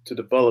in as to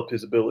develop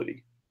his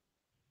ability?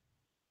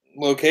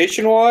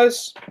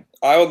 Location-wise,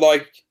 I would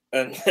like,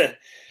 and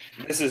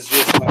this is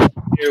just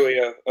purely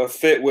a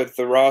fit with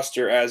the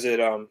roster as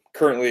it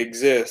currently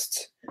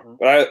exists. Mm-hmm.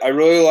 But I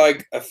really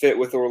like a fit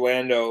with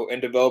Orlando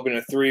and developing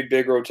a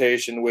 3-big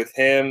rotation with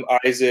him,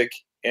 Isaac,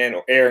 and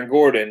Aaron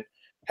Gordon.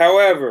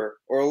 However,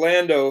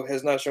 Orlando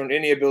has not shown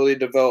any ability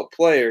to develop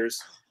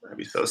players. That'd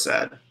be so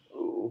sad.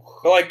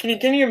 But like,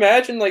 can you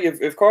imagine like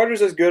if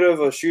Carter's as good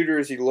of a shooter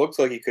as he looks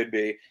like he could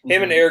be,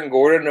 him and Aaron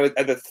Gordon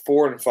at the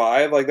 4 and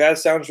 5, like that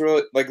sounds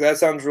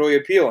really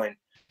appealing.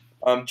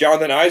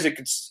 Jonathan Isaac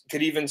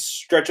could even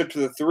stretch up to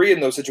the 3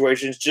 in those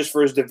situations just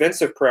for his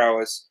defensive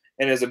prowess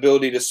and his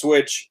ability to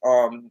switch.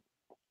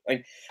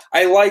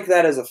 I like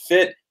that as a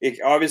fit.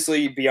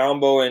 Obviously,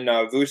 Biyombo and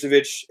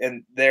Vucevic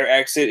and their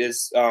exit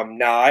is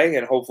nigh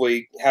and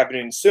hopefully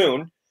happening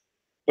soon.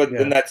 But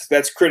then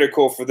that's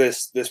critical for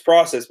this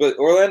process. But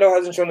Orlando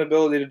hasn't shown the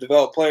ability to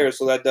develop players,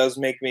 so that does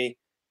make me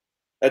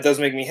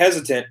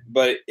hesitant.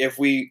 But I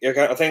think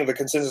the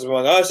consensus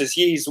among us is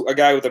he's a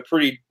guy with a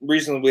pretty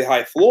reasonably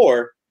high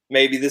floor.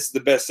 Maybe this is the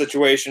best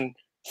situation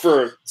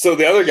so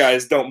the other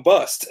guys don't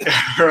bust.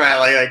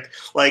 Right,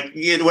 like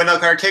Wendell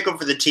Carter, take over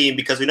for the team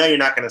because we know you're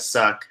not going to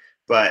suck.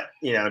 But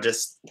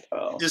just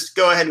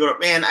go ahead and go.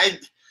 Man,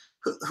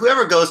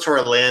 whoever goes to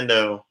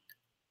Orlando,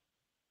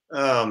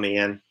 oh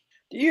man.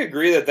 Do you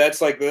agree that that's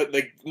like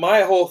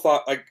my whole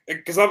thought? Like,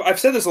 because I've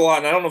said this a lot,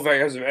 and I don't know if you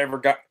guys have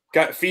ever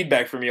got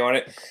feedback from you on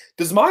it.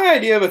 Does my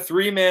idea of a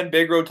 3-man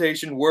big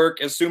rotation work,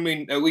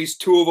 assuming at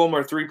least 2 of them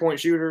are 3-point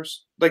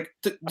shooters? Like,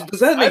 does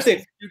that make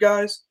sense to you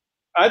guys?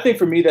 I think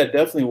for me that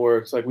definitely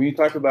works. Like when you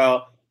talk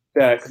about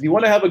that, because you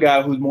want to have a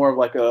guy who's more of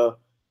like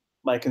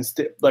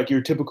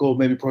your typical,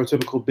 maybe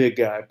prototypical big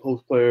guy,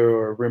 post player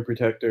or rim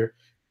protector.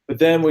 But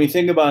then when you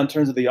think about in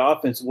terms of the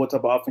offense, what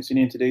type of offense you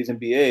need in today's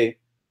NBA,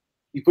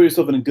 you put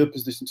yourself in a good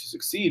position to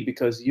succeed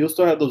because you'll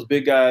still have those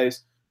big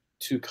guys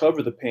to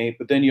cover the paint,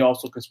 but then you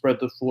also can spread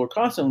the floor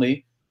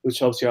constantly, which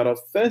helps you out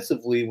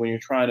offensively when you're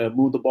trying to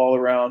move the ball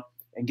around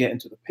and get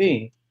into the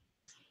paint.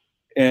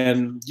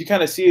 And you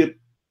kind of see it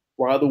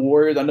why the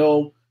Warriors, I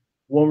know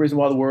one reason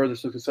why the Warriors are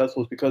so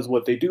successful is because of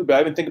what they do, but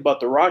I even think about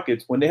the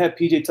Rockets. When they had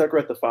PJ Tucker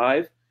at the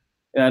 5,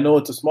 and I know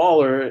it's a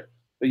smaller,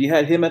 but you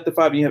had him at the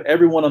 5 and you have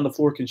everyone on the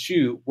floor can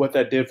shoot, what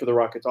that did for the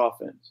Rockets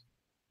offense.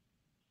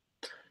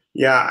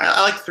 Yeah,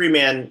 I like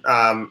 3-man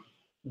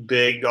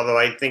big, although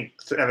I think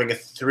having a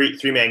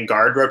 3-man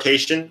guard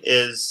rotation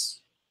is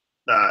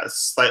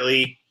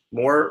slightly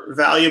more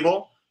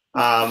valuable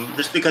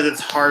just because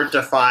it's hard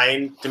to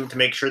find to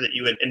make sure that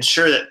you would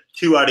ensure that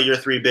 2 out of your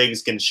 3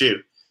 bigs can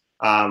shoot.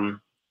 I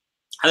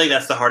think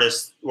that's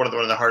one of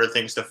the harder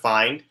things to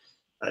find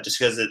just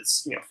because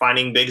it's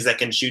finding bigs that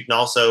can shoot and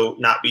also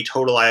not be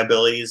total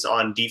liabilities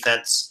on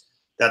defense.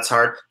 That's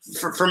hard.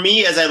 For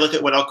me, as I look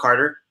at Wendell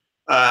Carter,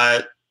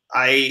 I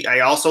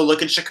also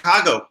look at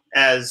Chicago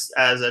as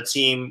a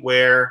team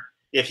where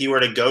if he were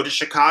to go to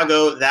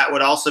Chicago, that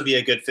would also be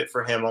a good fit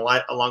for him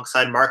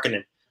alongside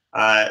Markkanen.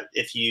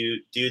 If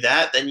you do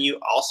that, then you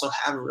also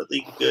have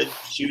really good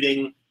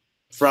shooting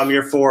from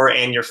your 4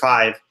 and your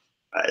 5.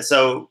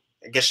 So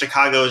I guess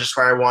Chicago is just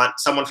where I want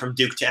someone from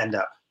Duke to end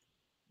up.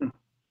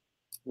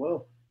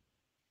 Well,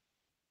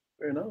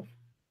 fair enough.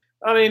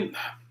 I mean,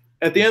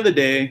 at the end of the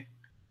day,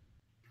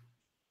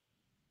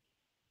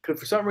 because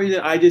for some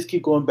reason I just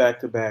keep going back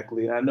to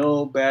Bagley. I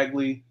know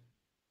Bagley,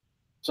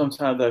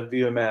 sometimes I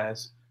view him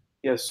as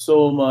He has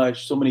so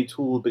many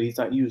tools, but he's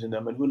not using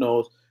them. And who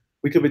knows?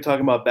 We could be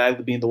talking about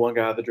Bagley being the one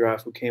guy out of the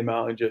draft who came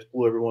out and just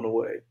blew everyone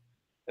away.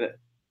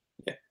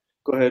 Yeah.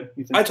 Go ahead.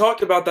 I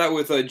talked about that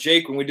with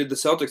Jake when we did the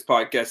Celtics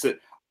podcast. That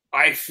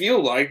I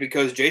feel like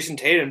because Jason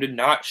Tatum did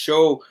not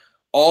show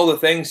all the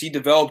things he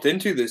developed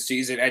into this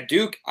season at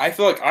Duke, I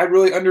feel like I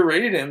really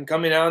underrated him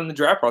coming out in the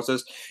draft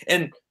process.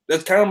 And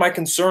that's kind of my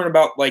concern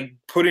about like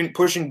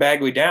pushing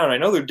Bagley down. I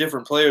know they're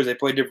different players; they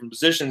play different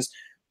positions.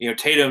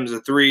 Tatum's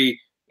a 3,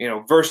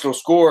 versatile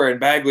scorer, and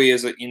Bagley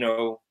is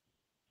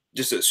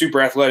just a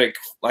super athletic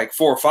like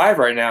 4 or 5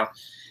 right now.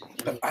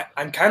 But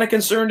I'm kind of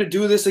concerned to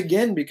do this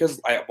again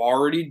because I've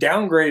already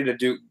downgraded a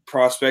Duke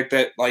prospect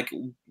that like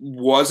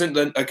wasn't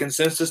a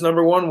consensus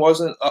number 1,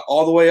 wasn't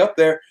all the way up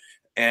there,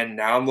 and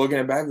now I'm looking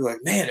at Bagley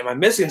like, man, am I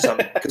missing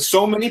something? Because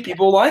so many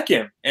people like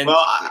him. And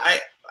well,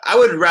 I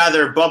would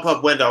rather bump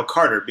up Wendell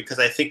Carter because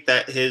I think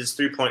that his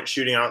 3-point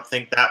shooting, I don't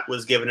think that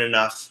was given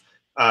enough,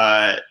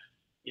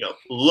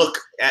 look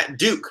at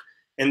Duke.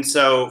 And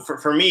so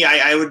for me,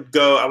 I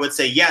would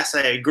say, yes,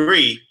 I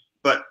agree,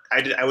 but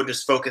I would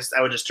just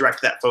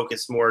direct that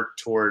focus more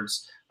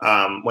towards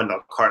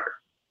Wendell Carter.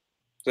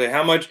 So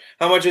how much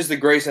is the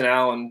Grayson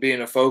Allen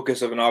being a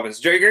focus of an offense?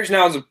 Jerry Grayson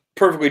Allen's a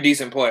perfectly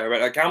decent player, but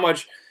like how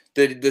much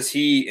does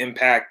he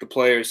impact the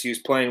players he was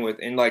playing with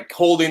and like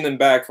holding them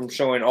back from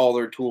showing all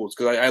their tools?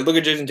 Because I look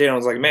at Jason Tatum, I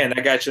was like, man,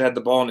 that guy should have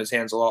the ball in his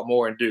hands a lot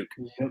more in Duke.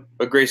 Yep.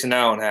 But Grayson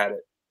Allen had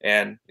it.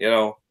 And,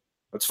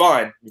 that's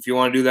fine. If you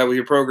want to do that with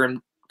your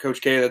program, Coach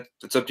K,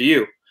 that's up to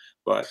you.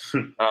 But,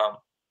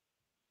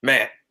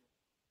 man,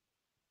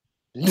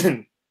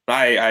 I'm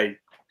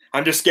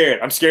just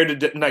scared. I'm scared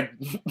to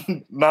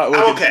not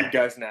look at you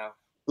guys now.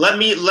 Let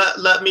me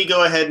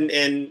go ahead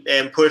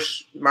and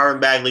push Marvin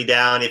Bagley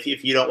down. If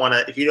you don't want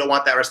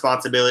that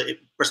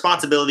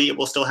responsibility, it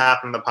will still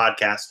happen on the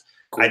podcast.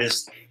 Cool.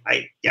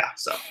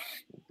 So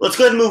let's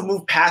go ahead and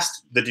move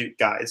past the Duke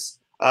guys.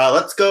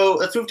 Let's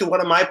move to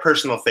one of my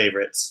personal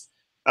favorites,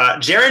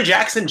 Jaren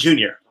Jackson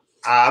Jr.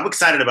 I'm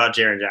excited about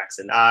Jaren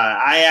Jackson.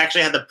 I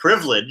actually had the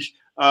privilege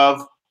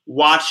of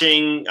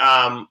watching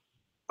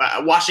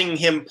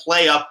him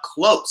play up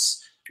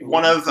close.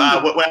 When I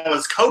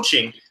was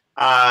coaching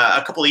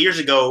a couple of years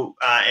ago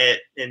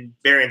in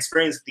Berrien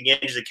Springs at the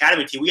Andrews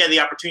Academy team, we had the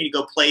opportunity to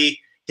go play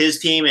his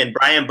team and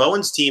Brian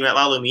Bowen's team at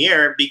La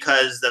Lumiere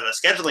because of a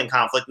scheduling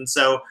conflict, and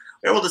so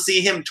we were able to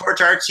see him torch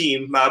our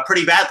team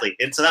pretty badly,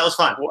 and so that was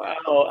fun.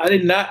 Wow, I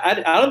did not. I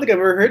don't think I've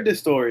ever heard this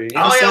story.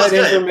 Inside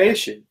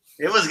information.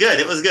 It was good.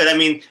 It was good. I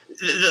mean,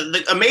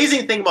 the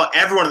amazing thing about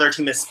everyone on their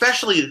team,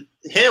 especially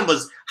him,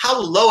 was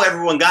how low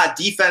everyone got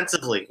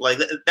defensively. Like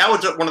that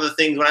was one of the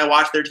things when I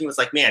watched their team. Was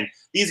like, man,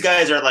 these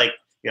guys are like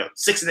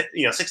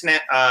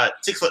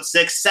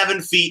 6'6",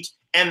 7 feet,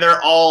 and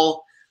they're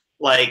all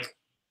like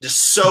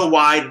just so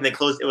wide and they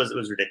closed. It was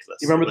ridiculous.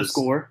 You remember the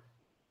score?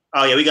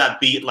 Oh yeah, we got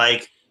beat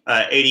like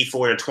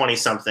 84-20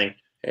 something.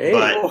 Hey,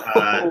 but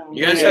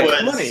you guys had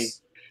 20.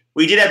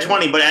 We did have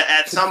 20, but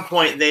at some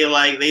point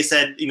they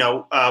said,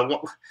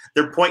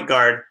 their point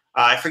guard,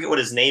 I forget what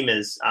his name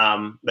is,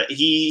 but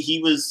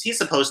he's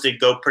supposed to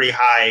go pretty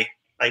high,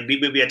 like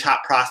be a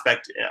top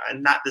prospect,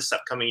 not this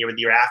upcoming year, but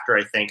the year after.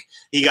 I think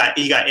he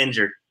got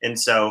injured, and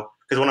so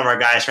because one of our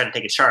guys tried to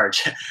take a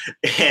charge,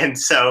 and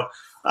so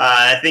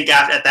I think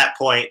at that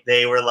point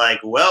they were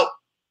like, well,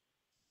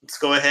 let's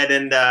go ahead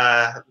and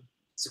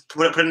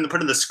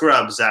put in the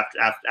scrubs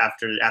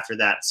after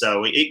that.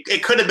 So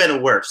it could have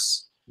been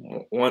worse.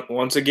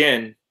 Once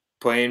again,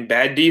 playing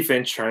bad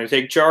defense, trying to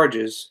take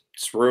charges.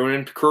 It's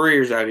ruining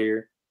careers out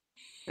here.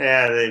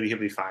 Yeah, he'll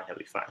be fine. He'll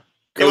be fine.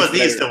 Coach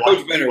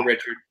better,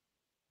 Richard.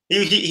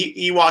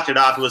 He walked it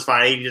off. It was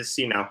fine. He just,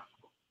 he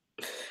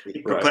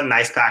put an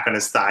ice pack on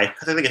his thigh.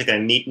 I think he took a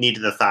knee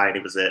to the thigh, and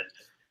it was it.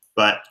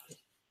 But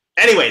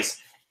anyways,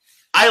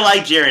 I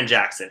like Jaren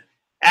Jackson.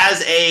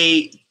 As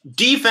a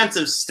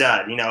defensive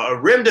stud, a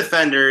rim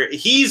defender,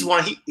 he's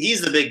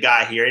the big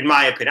guy here, in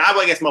my opinion.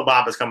 I guess Mo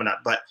Bamba's coming up,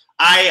 but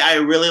I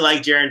really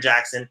like Jaren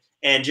Jackson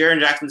and Jaren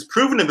Jackson's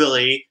proven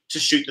ability to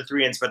shoot the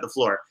 3 and spread the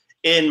floor.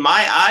 In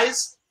my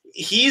eyes,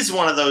 he's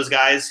one of those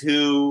guys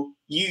who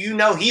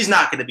he's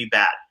not going to be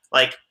bad.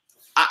 Like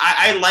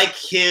I like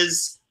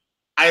his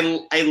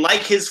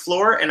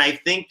floor, and I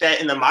think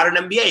that in the modern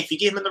NBA, if you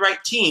give him the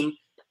right team,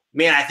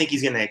 man, I think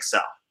he's going to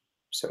excel.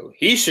 So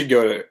he should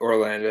go to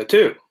Orlando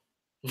too.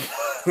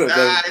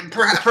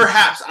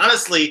 Perhaps.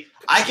 Honestly,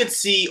 I could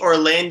see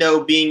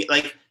Orlando being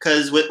like,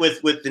 because with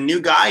the new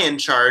guy in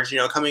charge,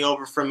 coming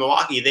over from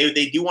Milwaukee,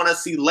 they do want to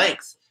see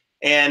length,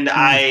 and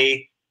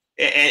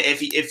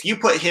if you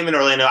put him in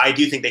Orlando, I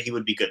do think that he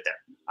would be good there.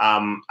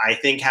 I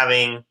think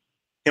having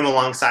him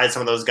alongside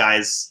some of those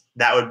guys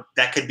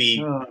that could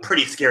be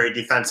pretty scary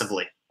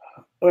defensively.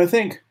 But I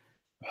think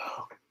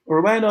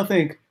Orlando.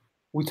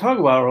 We talk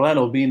about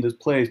Orlando being this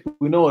place.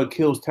 We know it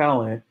kills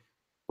talent,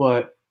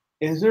 but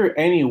is there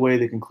any way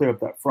they can clear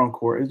up that front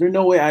court? Is there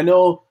no way? I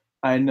know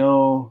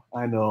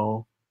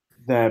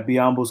that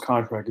Biyombo's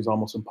contract is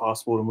almost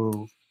impossible to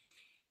move,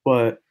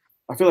 but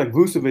I feel like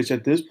Vucevic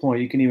at this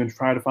point, you can even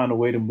try to find a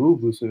way to move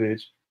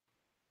Vucevic.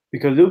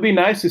 because it would be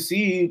nice to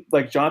see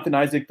like Jonathan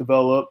Isaac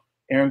develop,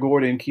 Aaron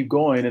Gordon keep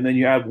going, and then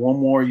you have one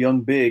more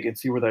young big and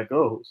see where that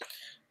goes.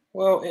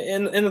 Well,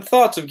 in the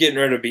thoughts of getting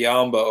rid of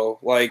Biyombo,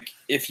 like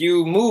if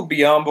you move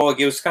Biyombo, like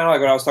it was kind of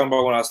like what I was talking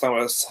about when I was talking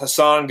about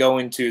Hassan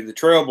going to the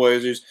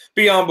Trailblazers,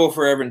 Biyombo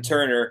for Evan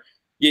Turner.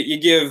 You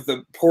give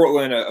the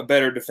Portland a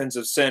better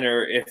defensive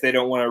center if they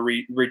don't want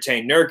to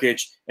retain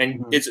Nurkic,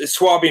 and it's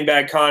swapping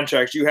bad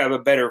contracts. You have a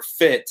better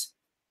fit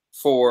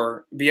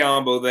for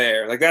Biyombo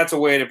there. Like that's a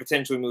way to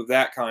potentially move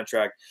that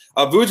contract.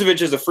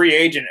 Vucevic is a free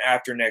agent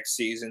after next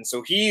season,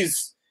 so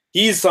he's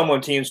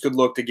someone teams could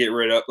look to get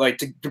rid of, like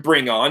to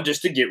bring on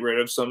just to get rid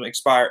of some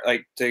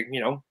like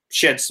to,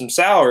 shed some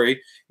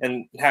salary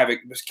and have it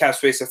cap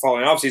space the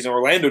following offseason.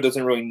 Orlando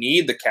doesn't really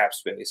need the cap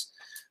space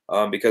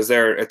because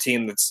they're a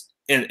team that's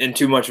in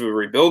too much of a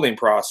rebuilding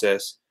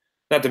process.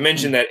 Not to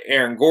mention that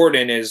Aaron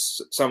Gordon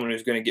is someone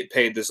who's going to get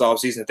paid this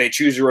offseason. If they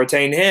choose to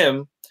retain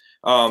him,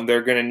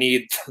 they're going to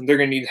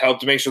need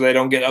help to make sure they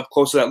don't get up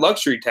close to that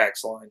luxury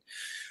tax line.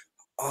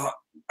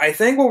 I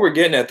think what we're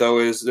getting at, though,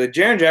 is that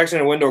Jaren Jackson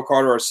and Wendell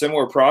Carter are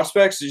similar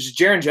prospects. It's just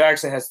Jaren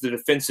Jackson has the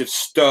defensive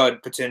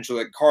stud potential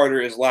that Carter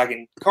is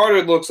lacking.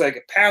 Carter looks like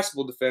a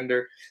passable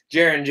defender.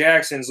 Jaren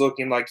Jackson's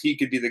looking like he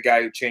could be the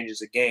guy who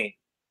changes a game.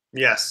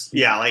 Yes.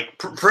 Yeah, like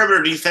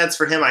perimeter defense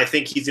for him, I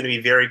think he's going to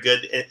be very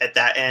good at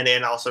that end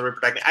and also rim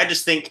protecting. I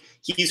just think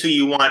he's who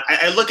you want.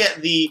 I look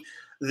at the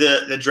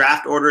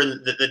draft order,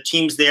 the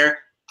teams there.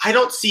 I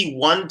don't see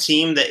one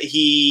team that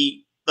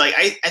he – like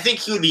I think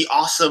he would be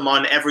awesome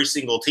on every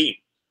single team.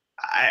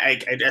 I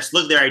just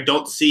look there. I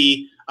don't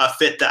see a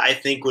fit that I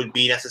think would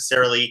be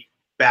necessarily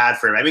bad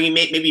for him. I mean,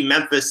 maybe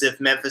Memphis if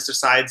Memphis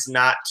decides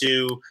not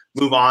to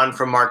move on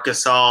from Marc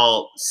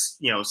Gasol,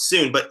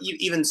 soon. But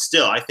even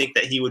still, I think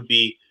that he would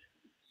be.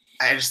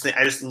 I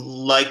just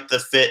like the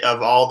fit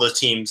of all the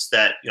teams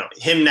that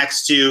him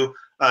next to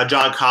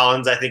John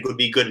Collins. I think would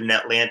be good in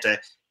Atlanta.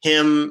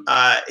 Him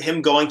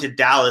going to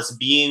Dallas,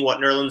 being what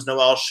Nerlens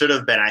Noel should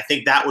have been. I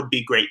think that would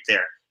be great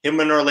there. Him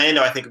in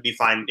Orlando, I think would be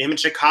fine. Him in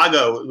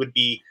Chicago would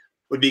be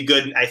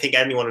good. I think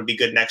anyone would be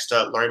good next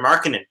to Lauri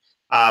Markkanen.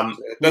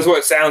 That's what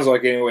it sounds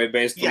like anyway,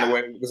 based on the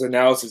way this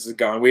analysis is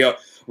gone. We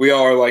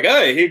all are like,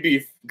 hey, he'd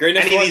be great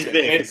next to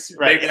Markkanen.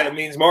 Right? Maybe that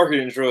means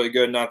Markkanen's really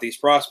good, not these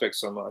prospects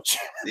so much.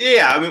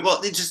 Yeah, I mean,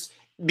 well, it just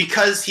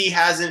because he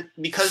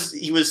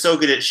was so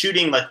good at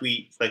shooting, like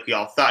we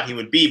all thought he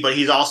would be, but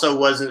he's also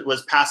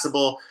was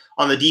passable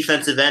on the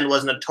defensive end,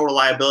 wasn't a total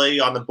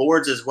liability on the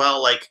boards as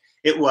well. Like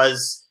it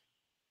was.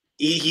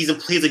 He's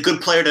a good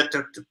player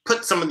to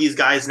put some of these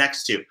guys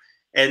next to.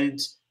 And,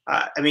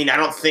 I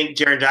don't think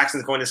Jaren Jackson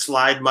is going to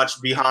slide much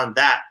beyond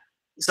that.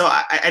 So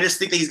I just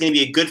think that he's going to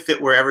be a good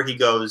fit wherever he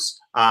goes.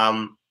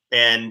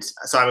 And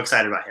so I'm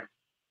excited about him.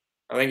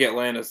 I think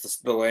Atlanta's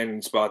the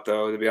landing spot,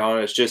 though, to be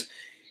honest. Just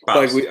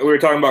like we were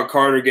talking about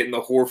Carter getting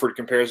the Horford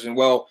comparison.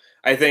 Well,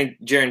 I think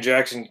Jaren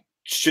Jackson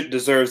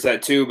deserves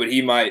that too, but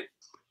he might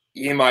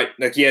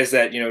like he has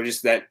that,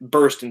 just that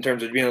burst in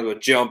terms of being able to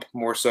jump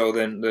more so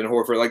than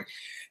Horford. Like,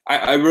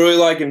 I really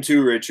like him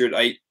too, Richard.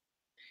 I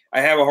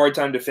have a hard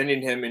time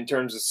defending him in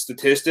terms of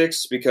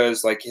statistics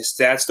because like his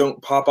stats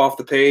don't pop off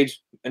the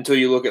page until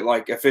you look at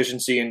like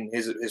efficiency and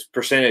his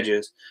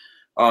percentages.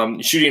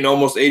 Shooting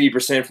almost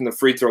 80% from the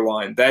free throw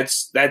line.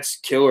 That's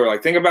killer.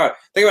 Like think about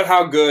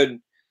how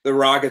good the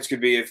Rockets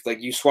could be if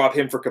like you swap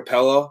him for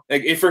Capella.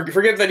 Like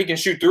forget that he can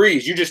shoot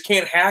threes, you just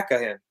can't hack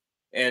at him.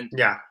 And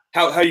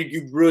how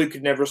you really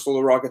could never slow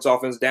the Rockets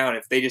offense down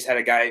if they just had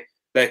a guy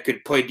that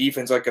could play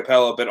defense like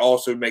Capella, but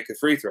also make the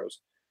free throws.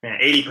 Yeah,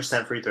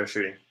 80% free throw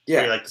shooting.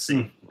 Yeah, you like to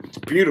see. It's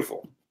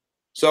beautiful.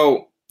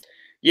 So,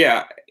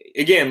 yeah,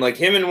 again, like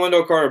him and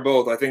Wendell Carter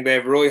both, I think they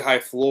have really high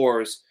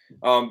floors.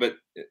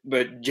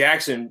 But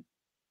Jackson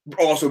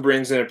also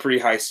brings in a pretty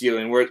high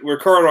ceiling. Where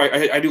Carter,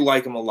 I do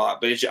like him a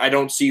lot, but I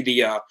don't see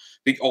the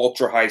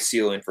ultra high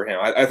ceiling for him.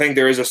 I think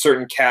there is a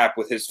certain cap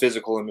with his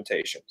physical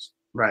limitations.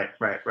 Right.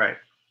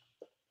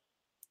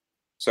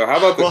 So how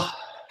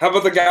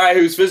about the guy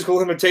whose physical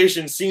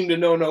limitations seem to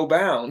know no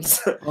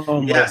bounds?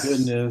 Oh, my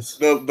goodness.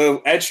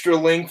 The extra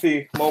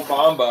lengthy Mo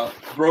Bamba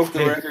broke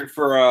the record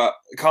for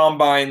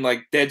combine,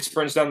 like, dead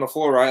sprints down the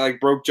floor, right?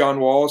 Like, broke John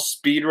Wall's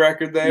speed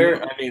record there.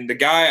 Yeah. I mean, the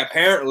guy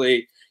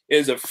apparently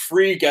is a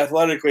freak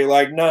athletically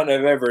like none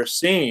I've ever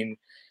seen.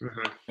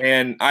 Mm-hmm.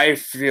 And I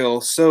feel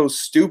so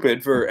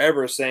stupid for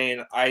ever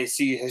saying I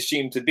see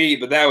Hasheem Thabeet,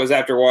 but that was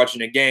after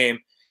watching a game.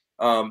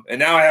 And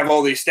now I have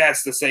all these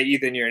stats to say,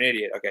 Ethan, you're an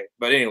idiot. Okay,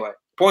 but anyway.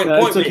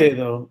 It's okay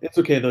though. It's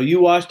okay though. You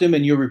watched him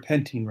and you're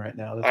repenting right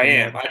now. I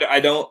am.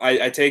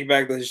 I take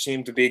back the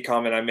Hasheem Thabeet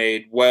comment I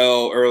made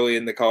well early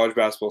in the college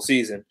basketball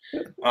season.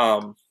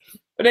 But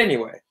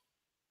anyway,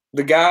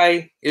 the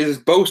guy is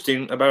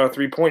boasting about a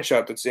 3-point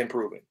shot that's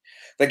improving.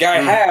 The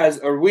guy has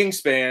a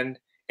wingspan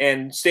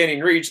and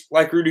standing reach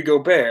like Rudy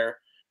Gobert,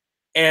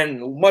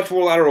 and much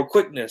more lateral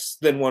quickness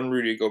than one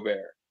Rudy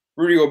Gobert.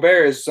 Rudy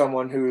Gobert is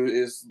someone who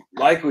is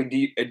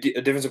likely a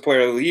defensive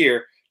player of the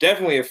year,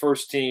 definitely a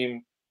first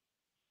team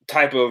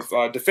type of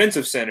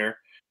defensive center.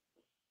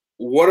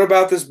 What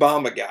about this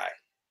Bamba guy?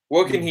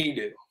 What can he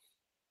do?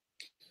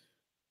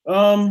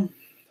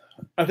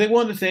 I think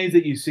one of the things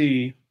that you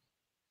see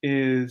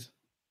is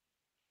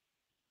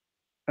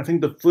I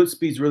think the foot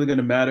speed is really going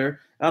to matter.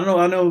 I don't know.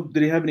 I know.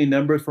 Did he have any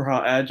numbers for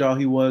how agile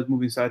he was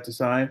moving side to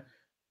side?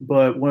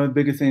 But one of the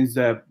biggest things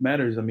that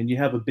matters, I mean, you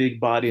have a big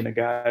body and a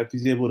guy if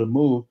he's able to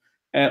move,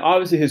 and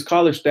obviously his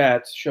college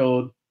stats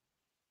showed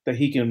that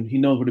he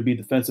knows where to be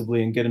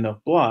defensively and get enough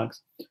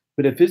blocks.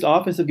 But if his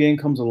offensive game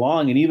comes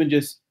along and even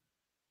just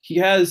he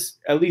has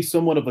at least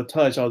somewhat of a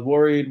touch. I was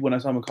worried when I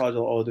saw him in college,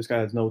 like, oh, this guy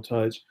has no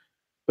touch.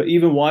 But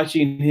even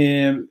watching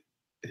him,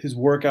 his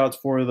workouts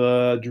for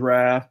the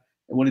draft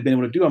and what he's been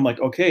able to do, I'm like,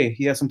 okay,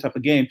 he has some type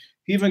of game.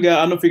 He even got,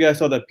 I don't know if you guys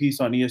saw that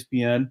piece on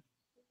ESPN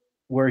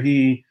where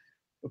he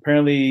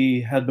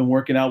apparently had been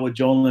working out with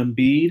Joel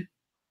Embiid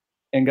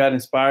and got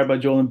inspired by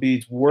Joel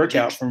Embiid's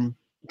workout from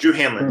Drew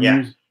Hamlin,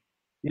 yeah.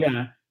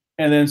 Yeah.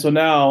 And then so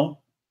now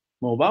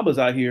Mo Bamba's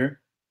out here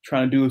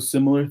trying to do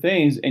similar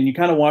things. And you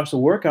kind of watch the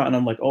workout and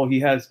I'm like, oh, he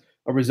has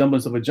a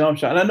resemblance of a jump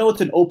shot. And I know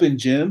it's an open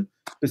gym,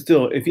 but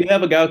still, if you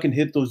have a guy who can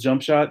hit those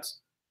jump shots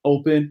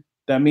open,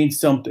 that means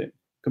something.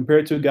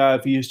 Compared to a guy,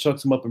 if he just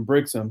chucks him up and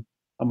breaks him,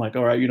 I'm like,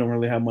 all right, you don't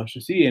really have much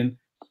to see. And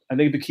I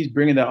think if he keeps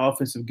bringing that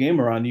offensive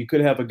game around, you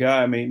could have a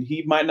guy, I mean,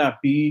 he might not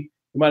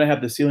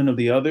have the ceiling of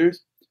the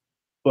others,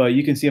 but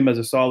you can see him as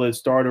a solid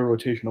starter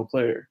rotational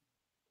player.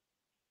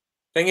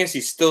 Thing is,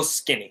 he's still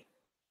skinny.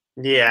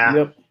 Yeah.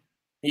 Yep.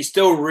 He's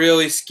still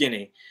really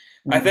skinny.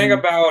 Mm-hmm. I think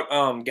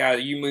about guy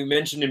you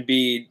mentioned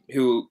Embiid,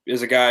 who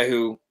is a guy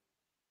who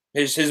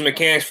his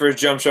mechanics for his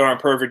jump shot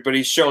aren't perfect, but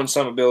he's shown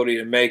some ability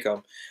to make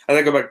them. I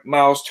think about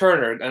Miles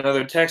Turner,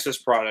 another Texas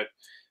product.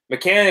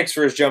 Mechanics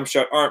for his jump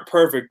shot aren't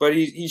perfect, but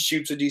he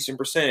shoots a decent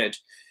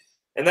percentage.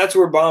 And that's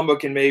where Bamba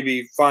can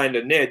maybe find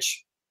a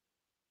niche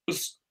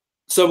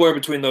somewhere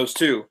between those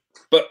two.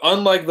 But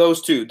unlike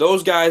those two,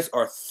 those guys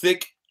are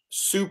thick,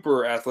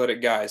 super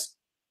athletic guys.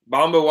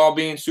 Bamba, while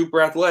being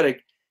super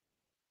athletic,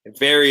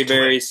 very,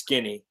 very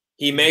skinny.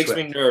 He makes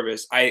me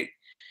nervous. I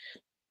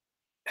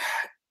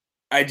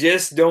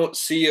just don't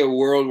see a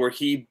world where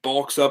he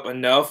bulks up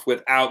enough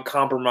without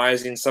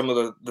compromising some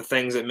of the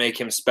things that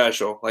make him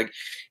special. Like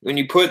when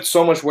you put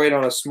so much weight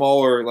on a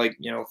smaller,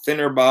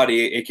 thinner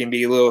body, it can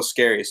be a little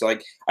scary. So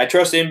I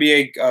trust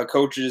NBA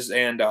coaches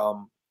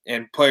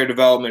and player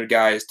development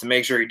guys to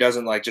make sure he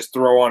doesn't just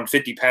throw on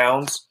 50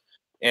 pounds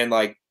and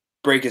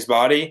break his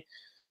body.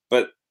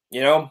 But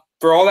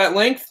for all that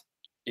length,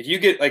 if you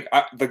get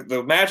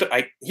the match,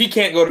 he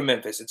can't go to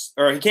Memphis.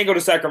 He can't go to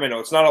Sacramento.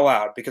 It's not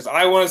allowed because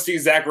I want to see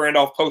Zach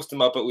Randolph post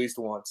him up at least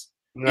once.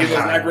 Even though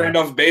Zach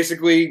Randolph's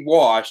basically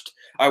washed,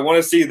 I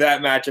want to see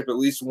that matchup at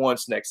least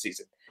once next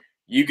season.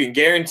 You can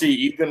guarantee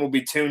Ethan will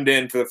be tuned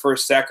in for the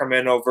first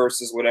Sacramento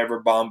versus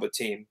whatever Bamba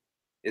team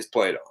is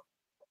played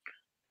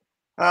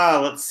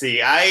on. Let's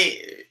see.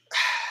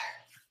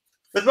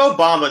 With Mo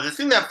Bamba, the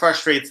thing that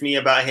frustrates me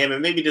about him,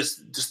 and maybe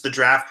just the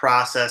draft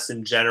process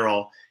in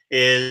general,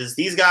 is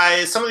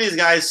some of these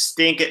guys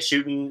stink at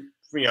shooting,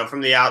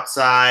 from the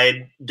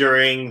outside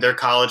during their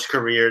college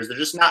careers. They're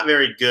just not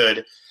very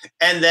good.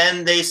 And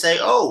then they say,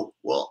 oh,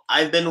 well,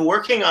 I've been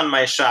working on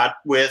my shot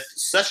with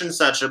such and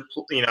such a,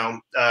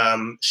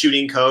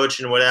 shooting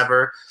coach and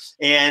whatever.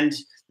 And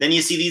then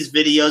you see these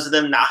videos of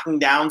them knocking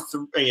down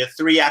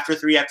three after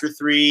three after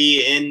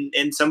three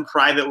in some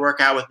private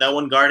workout with no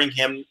one guarding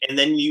him. And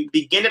then you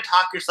begin to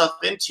talk yourself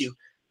into,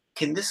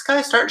 can this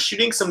guy start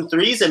shooting some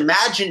threes?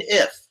 Imagine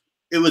if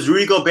it was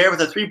Rudy Gobert with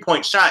a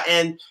 3-point shot.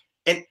 And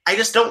I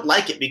just don't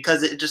like it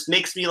because it just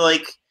makes me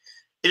it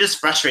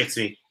just frustrates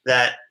me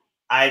that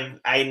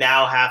I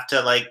now have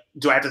to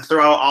do I have to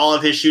throw out all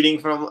of his shooting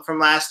from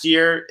last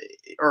year?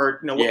 Or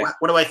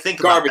what do I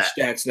think about that?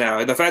 Garbage stats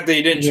now. The fact that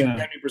he didn't shoot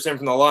 70%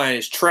 from the line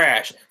is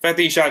trash. The fact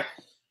that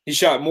he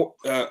shot more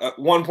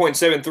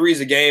 1.7 threes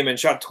a game and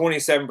shot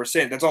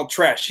 27%. That's all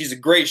trash. He's a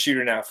great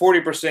shooter now.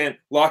 40%.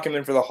 Lock him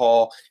in for the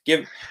haul.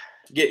 Get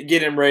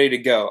him ready to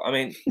go. I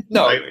mean,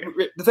 no.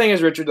 The thing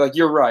is, Richard,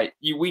 you're right.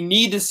 We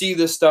need to see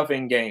this stuff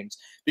in games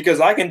because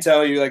I can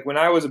tell you, when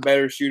I was a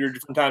better shooter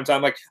from time to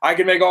time, I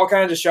can make all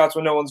kinds of shots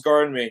when no one's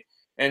guarding me.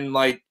 And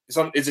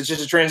it's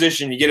just a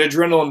transition. You get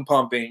adrenaline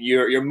pumping.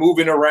 You're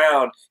moving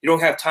around. You don't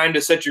have time to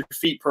set your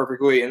feet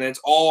perfectly, and then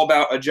it's all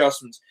about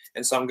adjustments.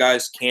 And some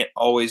guys can't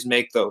always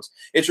make those.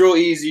 It's real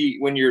easy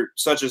when you're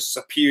such a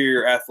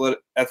superior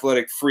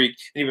athletic freak,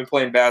 and you've been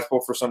playing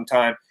basketball for some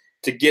time,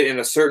 to get in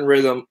a certain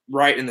rhythm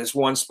right in this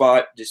one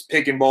spot, just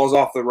picking balls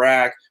off the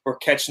rack or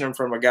catching them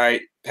from a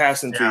guy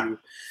passing to you.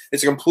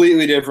 It's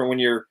completely different when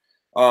you're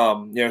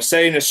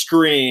setting a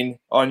screen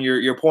on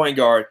your point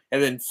guard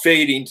and then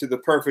fading to the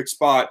perfect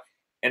spot.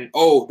 And,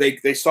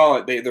 they saw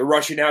it. They're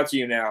rushing out to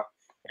you now.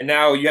 And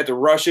now you have to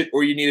rush it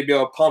or you need to be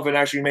able to pump and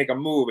actually make a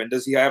move. And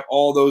does he have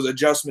all those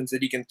adjustments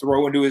that he can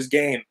throw into his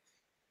game?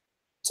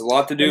 It's a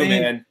lot to do,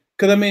 man.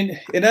 Because,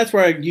 and that's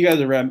where you guys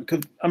are at.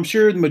 Because I'm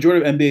sure the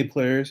majority of NBA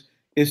players,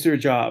 it's their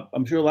job.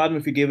 I'm sure a lot of them,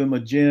 if you gave them a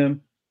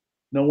gym,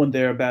 no one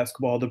there at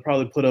basketball, they'll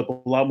probably put up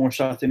a lot more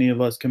shots than any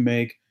of us can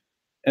make,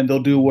 and they'll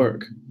do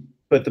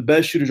but the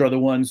best shooters are the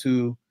ones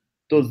who,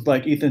 those,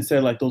 like Ethan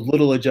said, those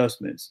little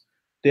adjustments.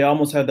 they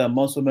almost have that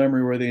muscle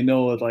memory where they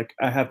know like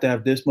I have to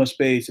have this much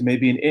space and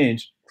maybe an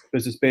inch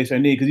because the space I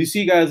need. Because you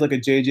see guys like a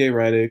JJ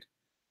Redick.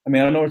 I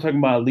mean, I know we're talking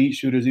about elite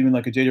shooters, even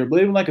like a JJ, but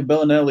even like a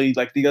Bellinelli,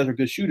 like these guys are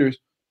good shooters.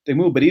 They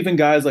move, but even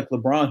guys like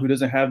LeBron, who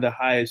doesn't have the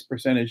highest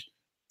percentage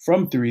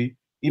from three,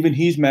 even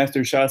he's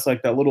mastered shots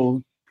like that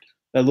little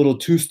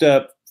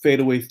two-step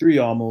fadeaway three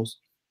almost.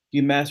 He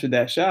mastered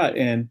that shot,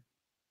 and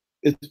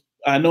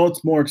I know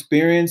it's more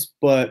experience,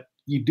 but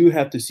you do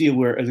have to see it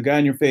where as a guy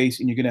in your face,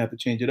 and you're gonna have to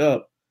change it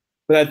up.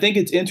 But I think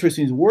it's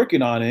interesting he's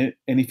working on it,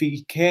 and if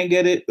he can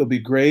get it, it'll be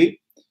great.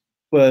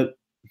 But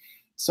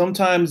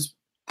sometimes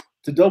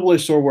it's a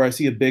double-edged sword where I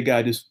see a big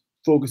guy just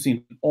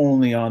focusing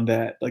only on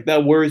that. Like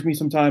that worries me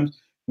sometimes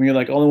when you're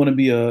like, I only want to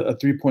be a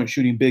three-point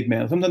shooting big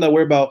man. Sometimes I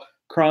worry about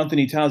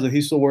Karl-Anthony Towns that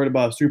he's so worried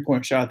about his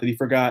three-point shot that he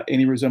forgot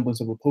any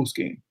resemblance of a post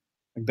game.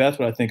 Like that's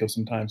what I think of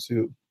sometimes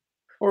too.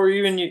 Or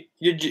even you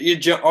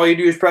all you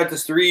do is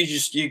practice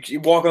threes. You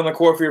walk on the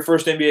court for your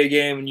first NBA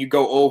game and you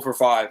go 0 for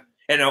 5.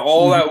 And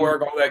all that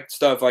work, all that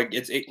stuff, like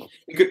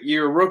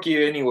you're a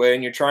rookie anyway,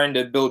 and you're trying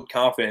to build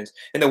confidence.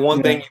 And the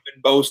one thing you've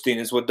been boasting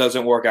is what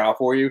doesn't work out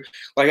for you.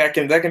 Like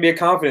that can be a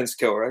confidence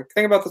killer. Right?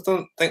 Think about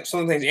some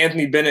of the things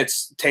Anthony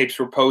Bennett's tapes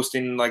were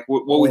posting, like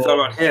what we thought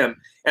about him.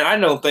 And I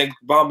don't think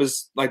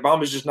Bamba's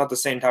just not the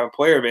same type of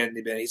player of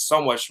Anthony Bennett. He's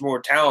so much more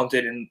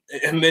talented in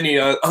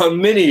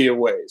many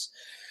ways.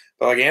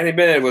 But like Anthony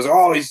Bennett was,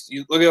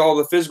 you look at all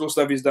the physical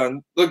stuff he's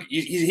done. Look,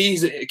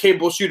 he's a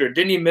capable shooter.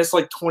 Didn't he miss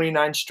like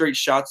 29 straight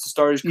shots to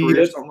start his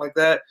career, something like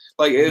that?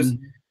 Like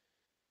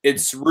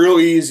it's real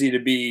easy to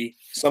be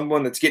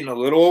someone that's getting a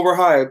little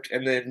overhyped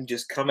and then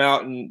just come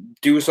out and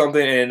do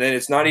something, and then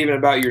it's not even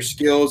about your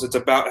skills; it's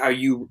about how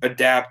you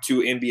adapt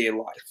to NBA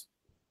life.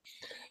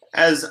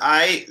 One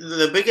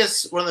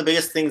of the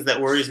biggest things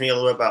that worries me a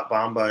little bit about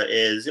Bamba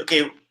is,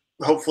 okay,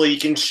 hopefully he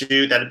can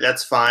shoot,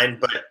 that's fine,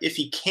 but if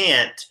he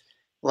can't,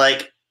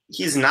 like,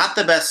 he's not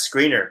the best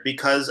screener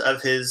because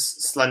of his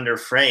slender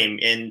frame.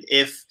 And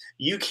if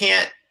you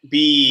can't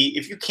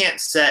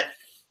set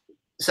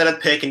a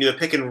pick and do a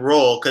pick and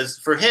roll, because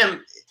for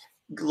him,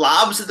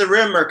 lobs at the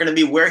rim are going to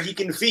be where he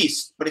can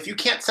feast. But if you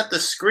can't set the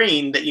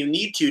screen that you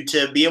need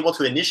to be able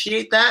to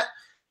initiate that,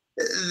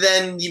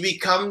 then you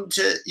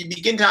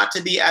begin not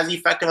to be as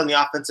effective on the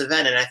offensive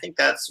end. And I think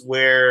that's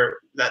where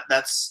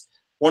that's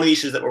one of the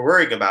issues that we're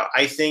worrying about.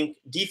 I think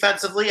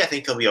defensively, I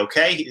think he'll be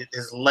okay.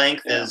 His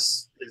length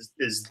is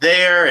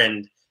there,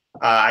 and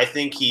I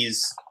think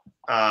he's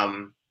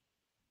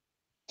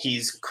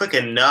quick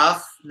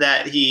enough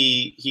that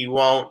he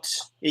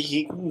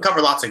can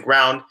cover lots of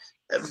ground.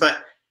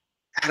 But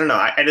I don't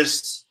know.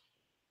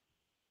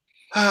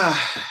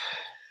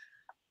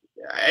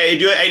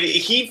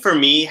 He for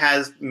me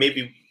has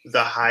maybe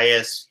the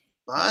highest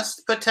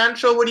bust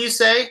potential. What do you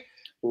say?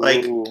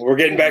 Like, ooh, we're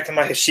getting back to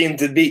my Hasheem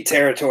Thabeet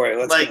territory.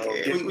 Let's go.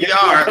 We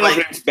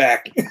are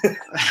back.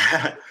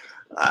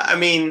 I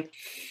mean,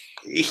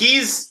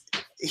 he's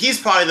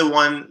probably the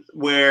one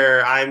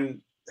where I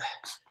don't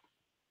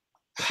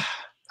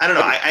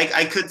know.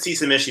 I could see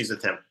some issues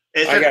with him.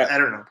 I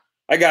don't know.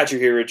 I got you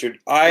here, Richard.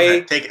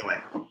 Take it away.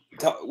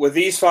 With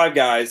these 5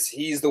 guys,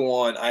 he's the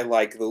one I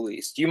like the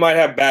least. You might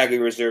have Bagley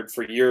reserved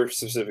for your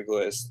specific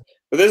list,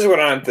 but this is what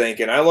I'm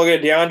thinking. I look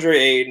at DeAndre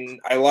Ayton.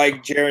 I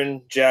like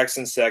Jaren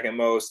Jackson second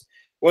most.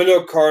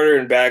 Wendell Carter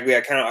and Bagley, I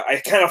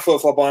kind of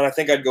flip-flop on. I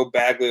think I'd go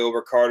Bagley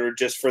over Carter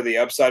just for the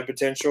upside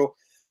potential.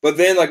 But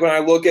then, like, when I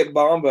look at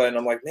Bamba, and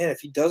I'm like, man,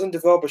 if he doesn't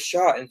develop a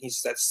shot and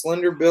he's that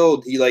slender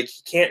build, he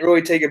can't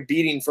really take a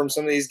beating from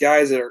some of these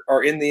guys that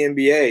are in the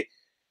NBA.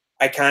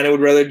 I kind of would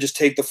rather just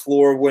take the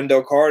floor of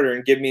Wendell Carter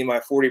and give me my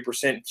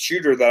 40%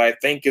 shooter that I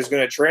think is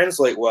going to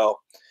translate well.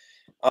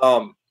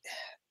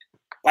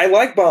 I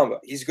like Bamba.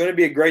 He's going to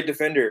be a great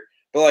defender.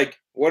 But, like,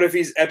 what if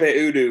he's Epe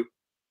Udu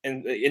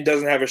and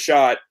doesn't have a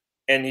shot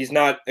and he's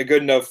not a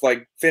good enough,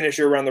 like,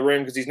 finisher around the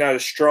rim because he's not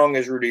as strong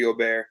as Rudy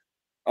Gobert?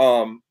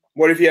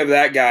 What if you have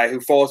that guy who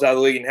falls out of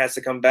the league and has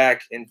to come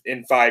back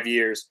in 5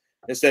 years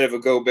instead of a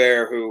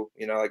Gobert who,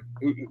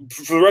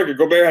 for the record,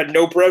 Gobert had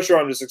no pressure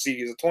on him to succeed.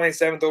 He's a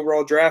 27th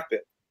overall draft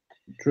pick.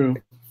 True.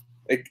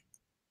 Like,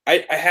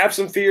 I have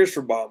some fears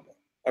for Bamba.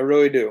 I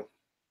really do.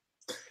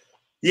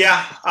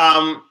 Yeah.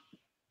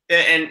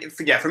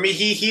 For me,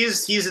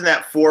 he's in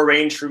that 4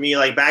 range for me.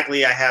 Like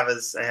Bagley, I have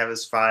as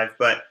 5,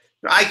 but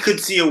I could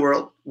see a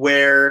world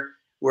where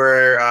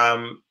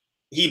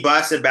he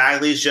busts and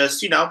Bagley's just,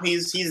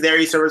 he's there,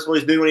 he's serviceable,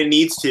 he's doing what he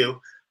needs to.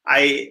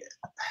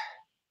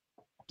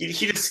 He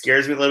just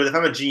scares me a little bit. If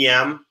I'm a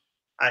GM,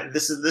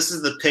 this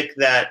is the pick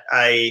that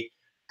I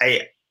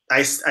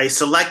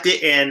select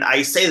it and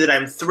I say that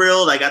I'm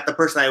thrilled. I got the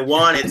person I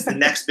want. It's the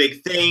next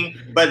big thing.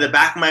 But in the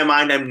back of my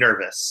mind, I'm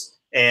nervous.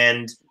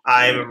 And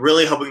I'm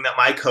really hoping that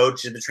my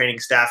coach and the training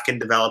staff can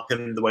develop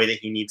him the way that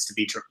he needs to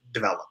be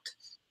developed.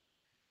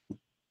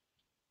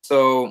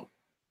 So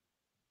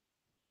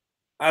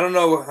I don't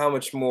know how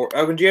much more. Do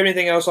you have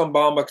anything else on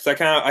Bamba? Because I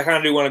kind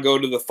of do want to go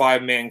to the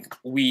 5-man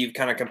weave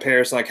kind of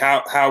comparison, like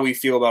how we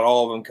feel about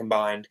all of them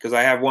combined. Because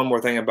I have one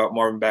more thing about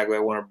Marvin Bagley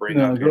I want to bring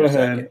up. Go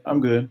ahead. I'm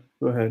good.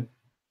 Go ahead.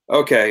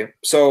 Okay,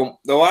 so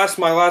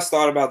my last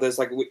thought about this,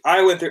 like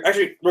I went through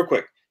actually real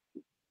quick.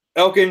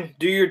 Elkin,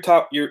 do your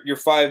top your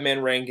 5-man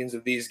rankings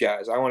of these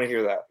guys. I want to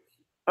hear that.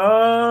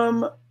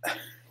 Oh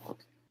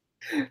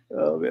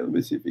man, let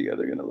me see if you guys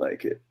are gonna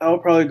like it. I'll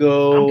probably I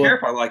go. don't care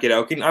if I like it,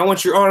 Elkin. I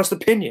want your honest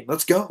opinion.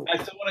 Let's go.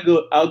 I still want to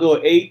go. I'll go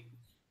 8.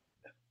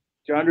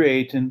 DeAndre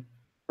Ayton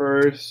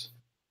first.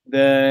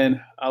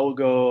 Then I will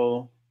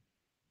go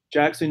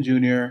Jackson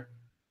Jr.,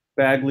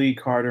 Bagley,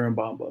 Carter, and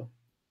Bamba.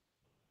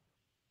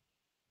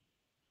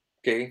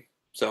 Okay,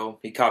 so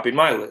he copied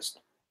my list.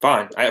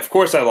 Fine. Of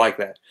course I like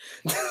that.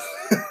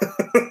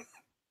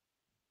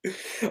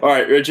 All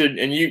right, Richard,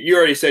 and you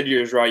already said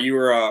yours, right? You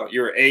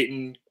were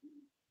Ayton,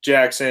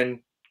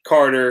 Jackson,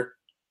 Carter,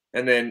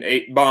 and then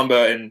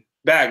Bamba and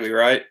Bagley,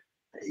 right?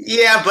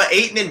 Yeah, but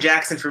Ayton and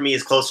Jackson for me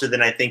is closer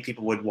than I think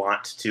people would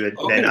want to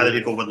admit. Okay. Other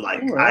people would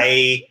like.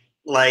 Right.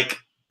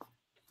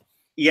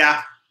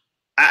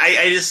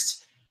 I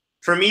just,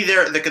 for me,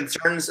 the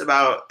concerns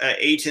about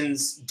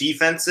Ayton's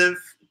defensive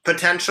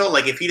potential,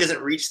 like if he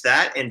doesn't reach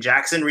that and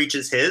Jackson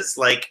reaches his,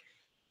 like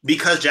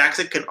because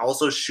Jackson can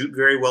also shoot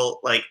very well,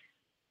 like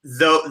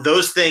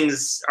those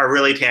things are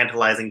really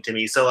tantalizing to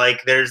me. So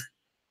like there's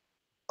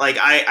like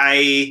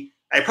I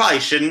probably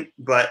shouldn't,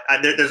 but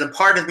there's a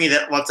part of me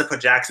that wants to put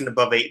Jackson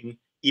above Ayton,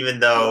 even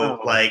though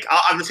like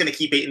I'm just going to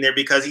keep Ayton there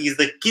because he's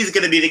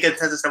going to be the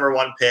consensus number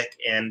 1 pick.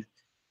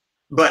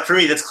 But for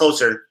me, that's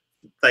closer.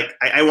 Like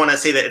I want to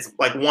say that it's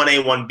like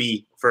 1A,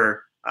 1B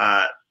for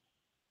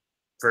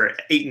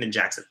Ayton and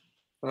Jackson.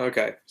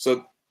 Okay,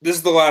 so this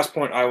is the last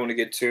point I want to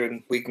get to,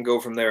 and we can go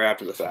from there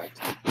after the fact.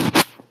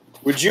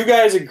 Would you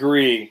guys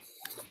agree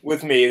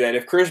with me that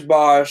if Chris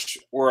Bosh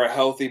were a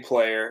healthy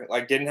player,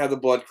 like didn't have the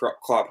blood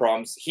clot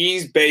problems,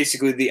 he's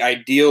basically the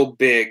ideal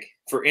big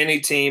for any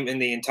team in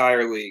the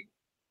entire league?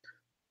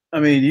 I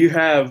mean, you can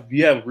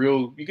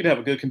have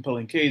a good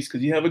compelling case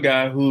because you have a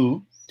guy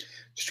who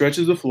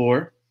stretches the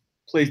floor,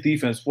 plays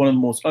defense. One of the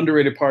most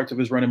underrated parts of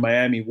his run in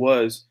Miami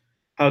was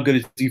how good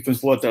his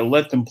defense was that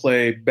let them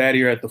play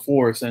battier at the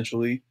 4,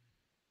 essentially.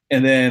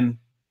 And then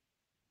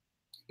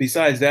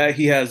besides that,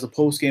 he has a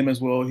post game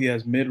as well. He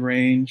has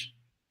mid-range.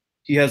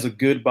 He has a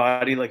good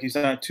body. Like he's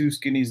not too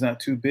skinny. He's not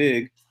too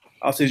big.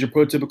 I'll say he's your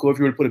prototypical. If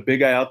you were to put a big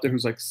guy out there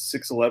who's like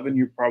 6'11",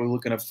 you're probably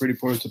looking at a pretty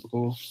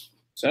prototypical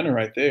center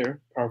right there,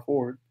 power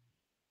forward.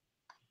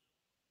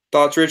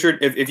 Thoughts, Richard?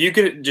 If you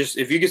could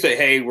say,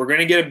 hey, we're going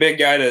to get a big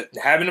guy to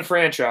have in a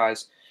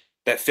franchise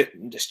that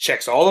just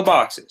checks all the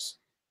boxes.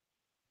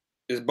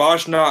 Is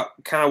Bosh not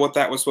kind of what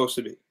that was supposed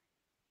to be?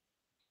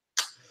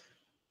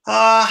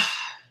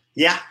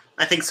 Yeah,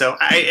 I think so.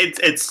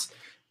 It's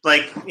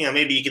like,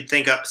 maybe you could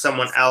think up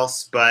someone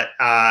else, but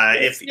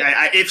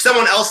if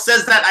someone else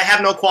says that, I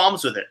have no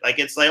qualms with it. Like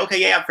it's like, okay,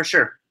 yeah, for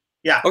sure.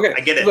 Yeah, okay,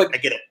 I get it. Look, I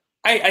get it.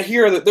 I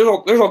hear that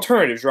there's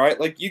alternatives, right?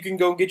 Like you can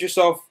go get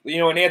yourself,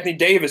 an Anthony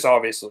Davis,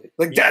 obviously.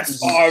 Like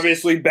that's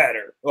obviously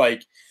better.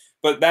 Like,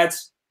 but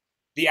that's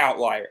the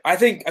outlier. I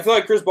feel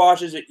like Chris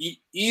Bosh is an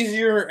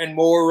easier and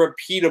more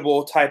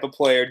repeatable type of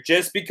player,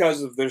 just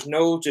because of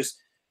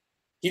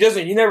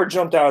he never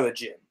jumped out of the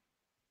gym.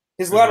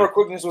 His lateral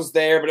quickness was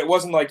there, but it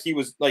wasn't like he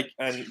was like,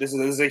 and this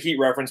is a Heat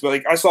reference, but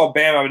like I saw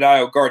Bam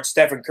Adebayo guard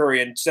Stephen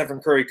Curry, and Stephen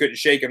Curry couldn't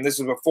shake him. This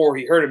is before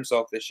he hurt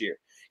himself this year.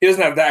 He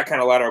doesn't have that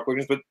kind of lateral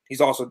quickness, but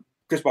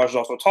Chris Bosh is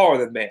also taller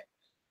than Bam.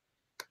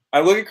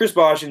 I look at Chris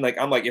Bosh and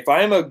I'm like, if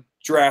I am a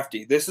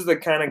draftee, this is the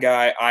kind of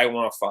guy I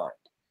want to find.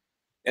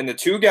 And the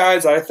 2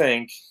 guys I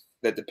think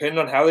that depend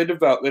on how they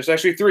develop, there's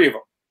actually 3 of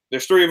them.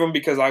 There's 3 of them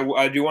because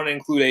I do want to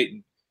include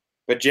Ayton.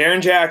 But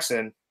Jaren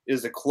Jackson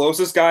is the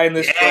closest guy in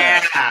this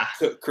draft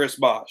to Chris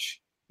Bosh.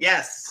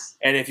 Yes.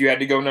 And if you had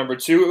to go number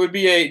 2, it would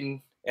be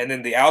Ayton. And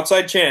then the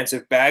outside chance,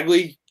 if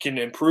Bagley can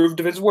improve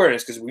defensive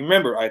awareness, because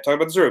remember, I talked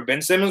about this earlier,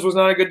 Ben Simmons was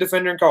not a good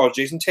defender in college.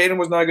 Jason Tatum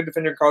was not a good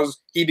defender in college.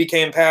 He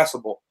became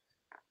passable.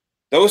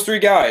 Those 3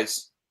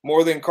 guys,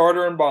 more than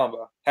Carter and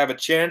Bamba, have a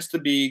chance to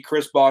be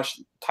Chris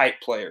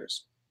Bosh-type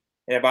players.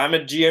 And if I'm a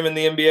GM in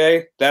the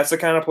NBA, that's the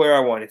kind of player I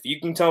want. If you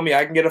can tell me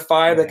I can get a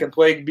 5 that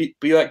can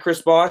be like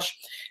Chris Bosh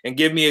and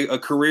give me a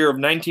career of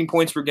 19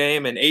 points per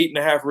game and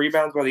 8.5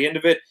 rebounds by the end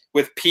of it,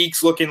 with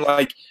peaks looking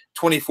like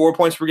 24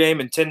 points per game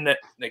and 10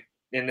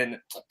 and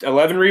then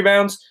 11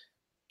 rebounds,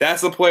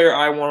 that's the player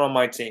I want on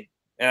my team.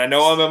 And I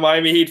know I'm a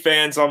Miami Heat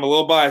fan, so I'm a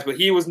little biased, but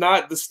he was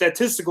not the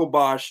statistical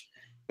Bosh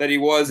that he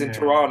was in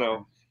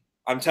Toronto.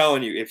 I'm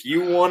telling you, if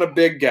you want a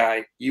big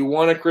guy, you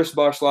want a Chris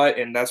Bosh light,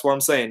 and that's what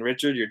I'm saying.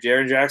 Richard, your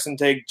Jaren Jackson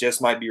take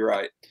just might be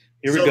right.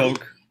 Here we go.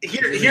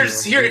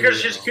 Here's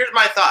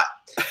my thought.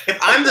 If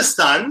I'm the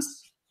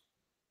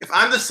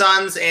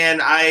Suns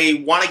and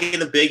I want to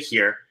get a big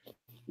here,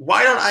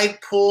 why don't I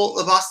pull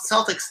the Boston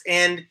Celtics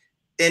and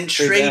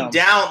trade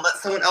down, let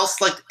someone else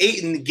like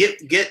Ayton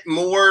get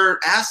more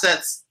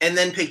assets, and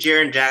then pick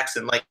Jaren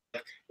Jackson? Like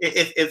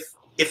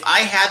if I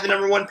had the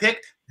number 1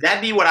 pick,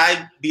 that'd be what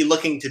I'd be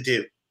looking to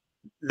do.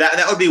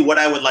 That would be what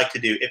I would like to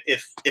do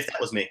if that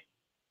was me.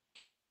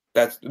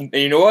 And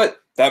you know what?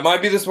 That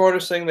might be the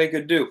smartest thing they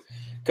could do,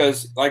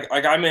 because like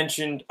I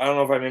mentioned, I don't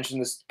know if I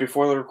mentioned this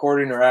before the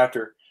recording or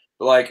after,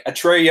 like a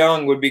Trae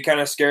Young would be kind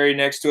of scary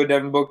next to a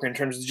Devin Booker in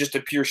terms of just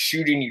the pure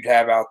shooting you'd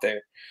have out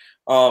there.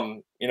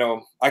 I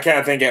kind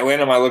of think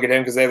Atlanta might look at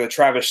him because they have the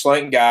Travis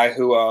Slayton guy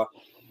who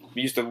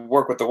used to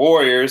work with the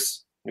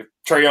Warriors. If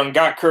Trae Young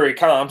got Curry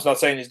comps, not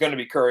saying he's going to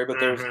be Curry, but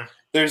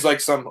there's like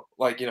some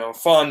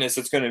funness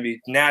that's going to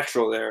be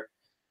natural there.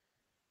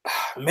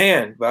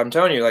 Man, but I'm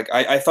telling you, like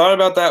I thought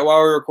about that while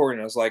we were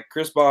recording. I was like,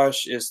 Chris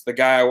Bosh is the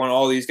guy I want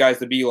all these guys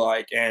to be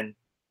like, and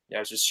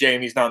it's just a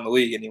shame he's not in the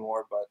league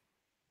anymore.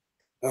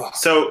 But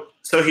so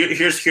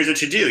here's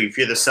what you do. If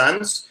you're the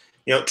Suns,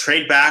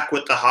 trade back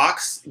with the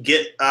Hawks,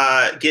 get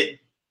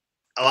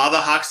allow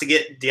the Hawks to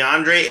get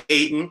DeAndre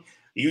Ayton.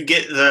 You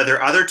get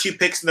their other 2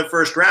 picks in the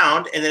first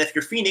round, and then if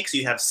you're Phoenix,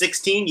 you have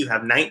 16, you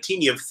have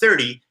 19, you have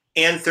 30,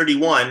 and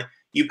 31.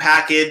 You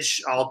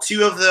package all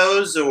 2 of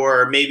those,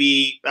 or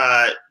maybe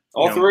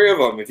all 3 of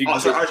them. If you all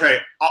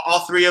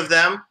 3 of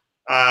them.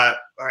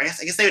 Or I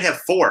guess they would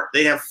have 4.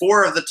 They'd have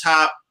 4 of the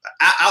top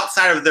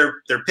outside of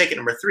their pick at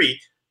number 3.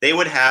 They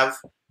would have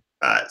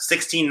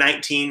 16,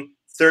 19,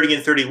 30,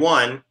 and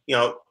 31.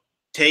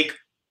 Take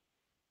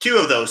 2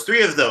 of those,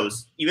 3 of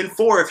those, even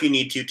 4 if you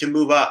need to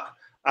move up.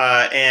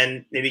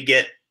 And maybe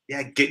get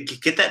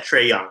that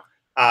Trae Young,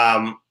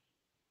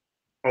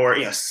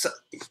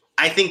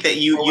 I think that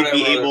you'd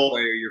be able.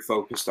 Player you're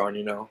focused on,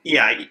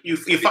 Yeah, you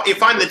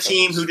find the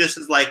team who just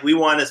is like, we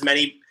want as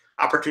many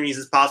opportunities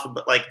as possible,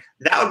 but like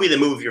that would be the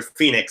move if you're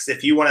Phoenix.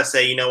 If you want to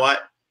say, you know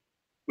what,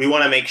 we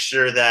want to make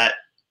sure that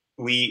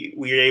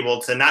we're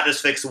able to not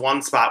just fix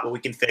one spot, but we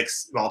can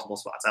fix multiple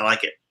spots. I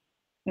like it.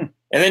 And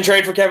then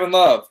trade for Kevin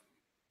Love,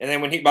 and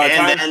then by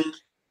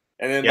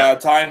the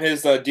time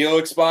his deal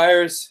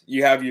expires,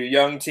 you have your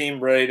young team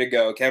ready to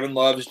go. Kevin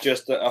Love is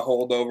just a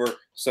holdover,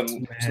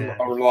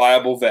 a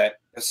reliable vet.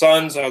 The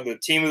Suns are the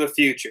team of the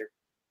future.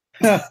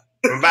 About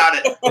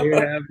it. There you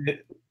have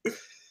it.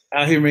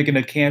 Out here making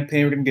a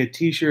campaign. We're going to get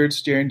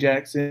T-shirts, Jaren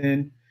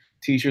Jackson.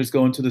 T-shirts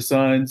going to the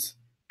Suns.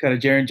 Got a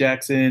Jaren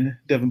Jackson,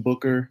 Devin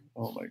Booker.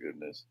 Oh, my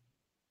goodness.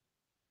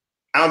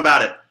 I'm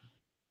about it.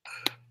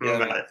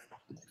 About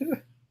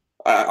it.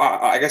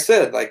 Like I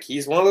said, like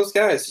he's one of those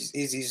guys.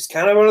 He's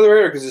kind of under the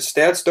radar because his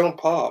stats don't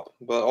pop,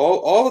 but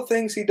all the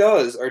things he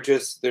does are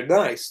they're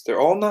nice.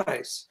 They're all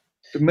nice.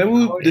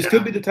 Maybe this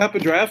could be the type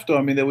of draft, though.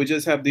 I mean, that we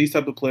just have these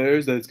type of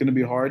players that it's going to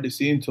be hard to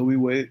see until we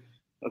wait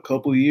a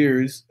couple of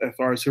years as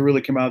far as who really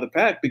came out of the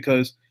pack.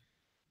 Because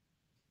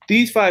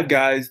these 5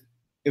 guys,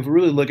 if we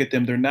really look at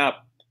them, they're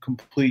not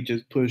complete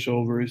just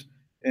pushovers.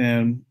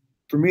 And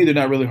for me, they're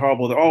not really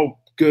horrible. They're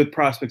all good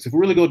prospects. If we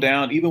really go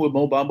down, even with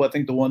Mo Bamba, I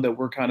think the one that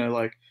we're kind of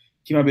like,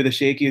 he might be the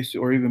shakiest,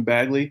 or even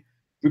Bagley. If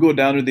we go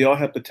down there, they all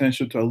have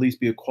potential to at least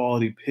be a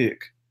quality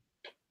pick.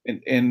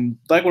 And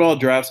like with all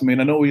drafts, I mean,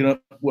 I know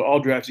with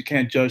all drafts you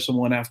can't judge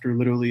someone after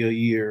literally a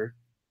year,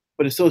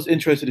 but it's still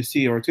interesting to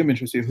see, or it's going to be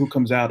interesting who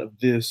comes out of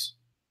this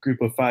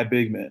group of 5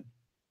 big men.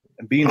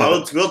 And being I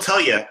will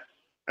tell you,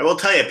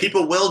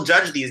 people will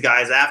judge these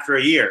guys after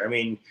a year. I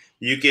mean,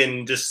 you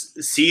can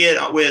just see it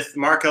with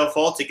Markelle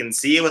Fultz. You can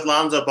see it with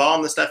Lonzo Ball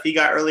and the stuff he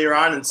got earlier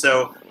on, and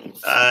so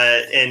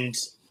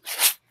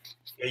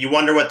you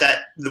wonder what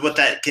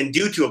that can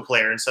do to a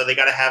player. And so they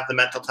got to have the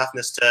mental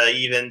toughness to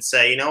even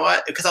say, you know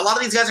what, because a lot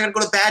of these guys are going to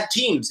go to bad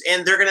teams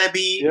and they're going to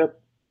be not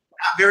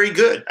very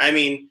good. I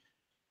mean,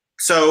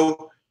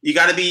 so you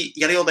got to be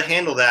able to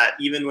handle that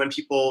even when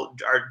people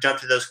are jump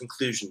to those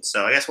conclusions.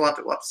 So I guess we'll have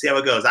to see how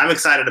it goes. I'm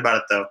excited about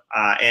it though.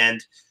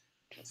 And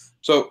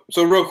so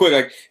real quick,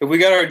 like if we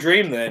got our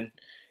dream, then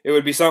it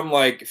would be something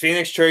like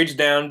Phoenix trades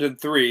down to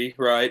 3,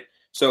 right?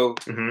 So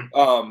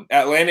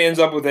Atlanta ends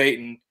up with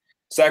Ayton.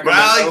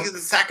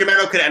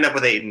 Sacramento could end up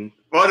with Ayton.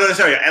 Well, no,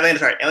 sorry, Atlanta.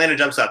 Sorry, Atlanta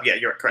jumps up. Yeah,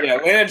 you're correct. Yeah,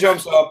 Atlanta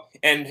jumps up,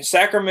 and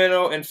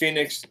Sacramento and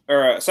Phoenix,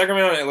 or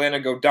Sacramento and Atlanta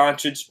go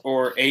Doncic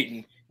or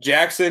Ayton.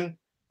 Jackson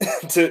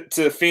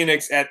to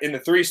Phoenix in the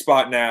 3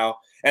 spot now,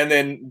 and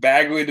then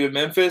Bagley to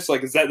Memphis.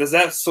 Like, does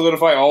that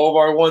solidify all of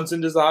our wants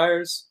and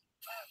desires?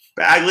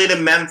 Bagley to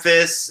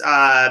Memphis.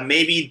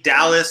 Maybe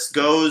Dallas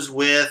goes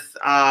with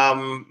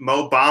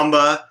Mo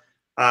Bamba.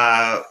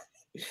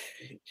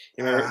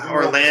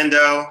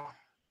 Orlando.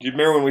 Do you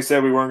remember when we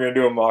said we weren't going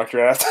to do a mock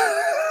draft?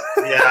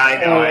 Yeah,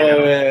 I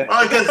know.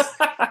 Well, because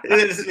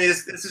this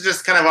is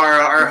just kind of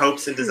our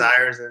hopes and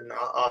desires and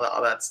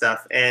all that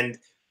stuff. And,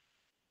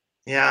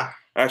 yeah.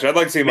 Actually, I'd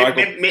like to see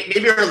Michael.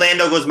 Maybe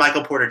Orlando goes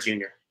Michael Porter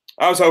Jr.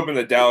 I was hoping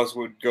that Dallas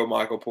would go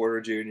Michael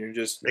Porter Jr.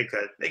 They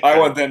could. I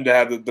want them to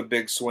have the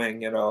big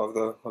swing, of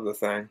the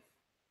thing.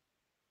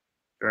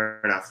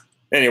 Fair enough.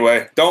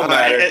 Anyway, don't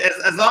matter.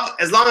 As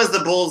long as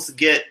the Bulls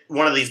get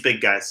one of these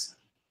big guys.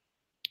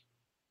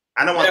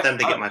 I don't want them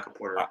to get Michael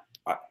Porter.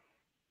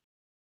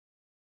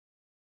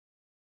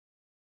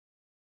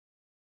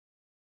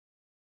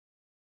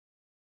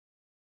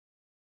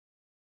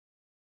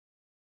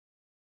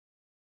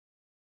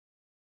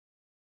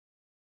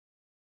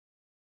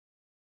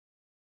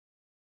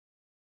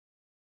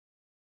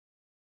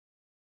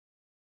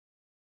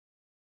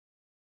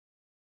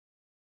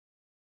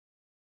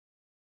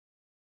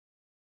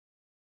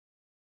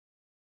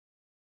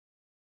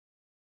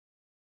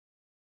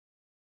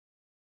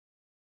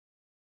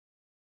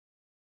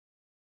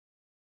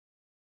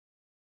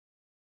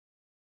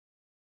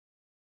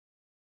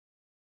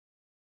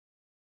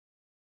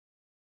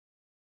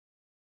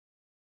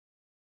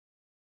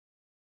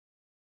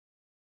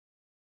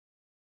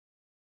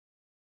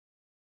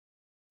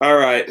 All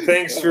right.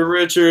 Thanks for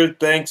Richard.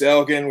 Thanks,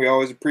 Elkin. We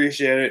always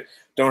appreciate it.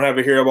 Don't have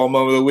a hero ball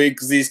moment of the week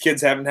because these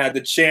kids haven't had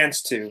the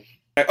chance to.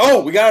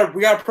 Oh, we got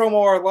to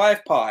promo our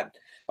live pod.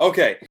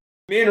 Okay.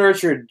 Me and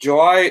Richard,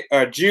 June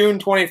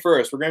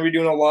 21st, we're going to be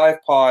doing a live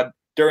pod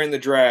during the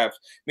draft.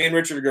 Me and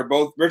Richard are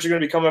going to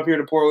be coming up here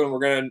to Portland. We're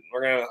going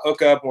to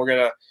hook up and we're going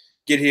to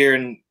get here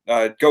and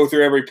go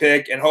through every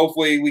pick, and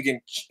hopefully we can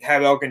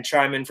have Elkin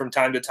chime in from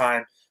time to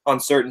time on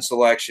certain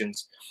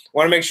selections. I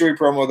want to make sure we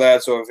promo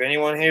that, so if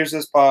anyone hears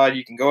this pod,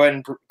 you can go ahead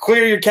and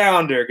clear your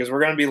calendar because we're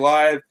going to be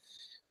live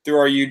through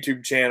our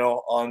YouTube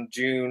channel on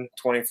June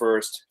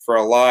 21st for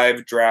a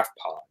live draft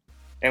pod.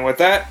 And with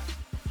that,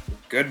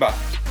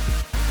 goodbye.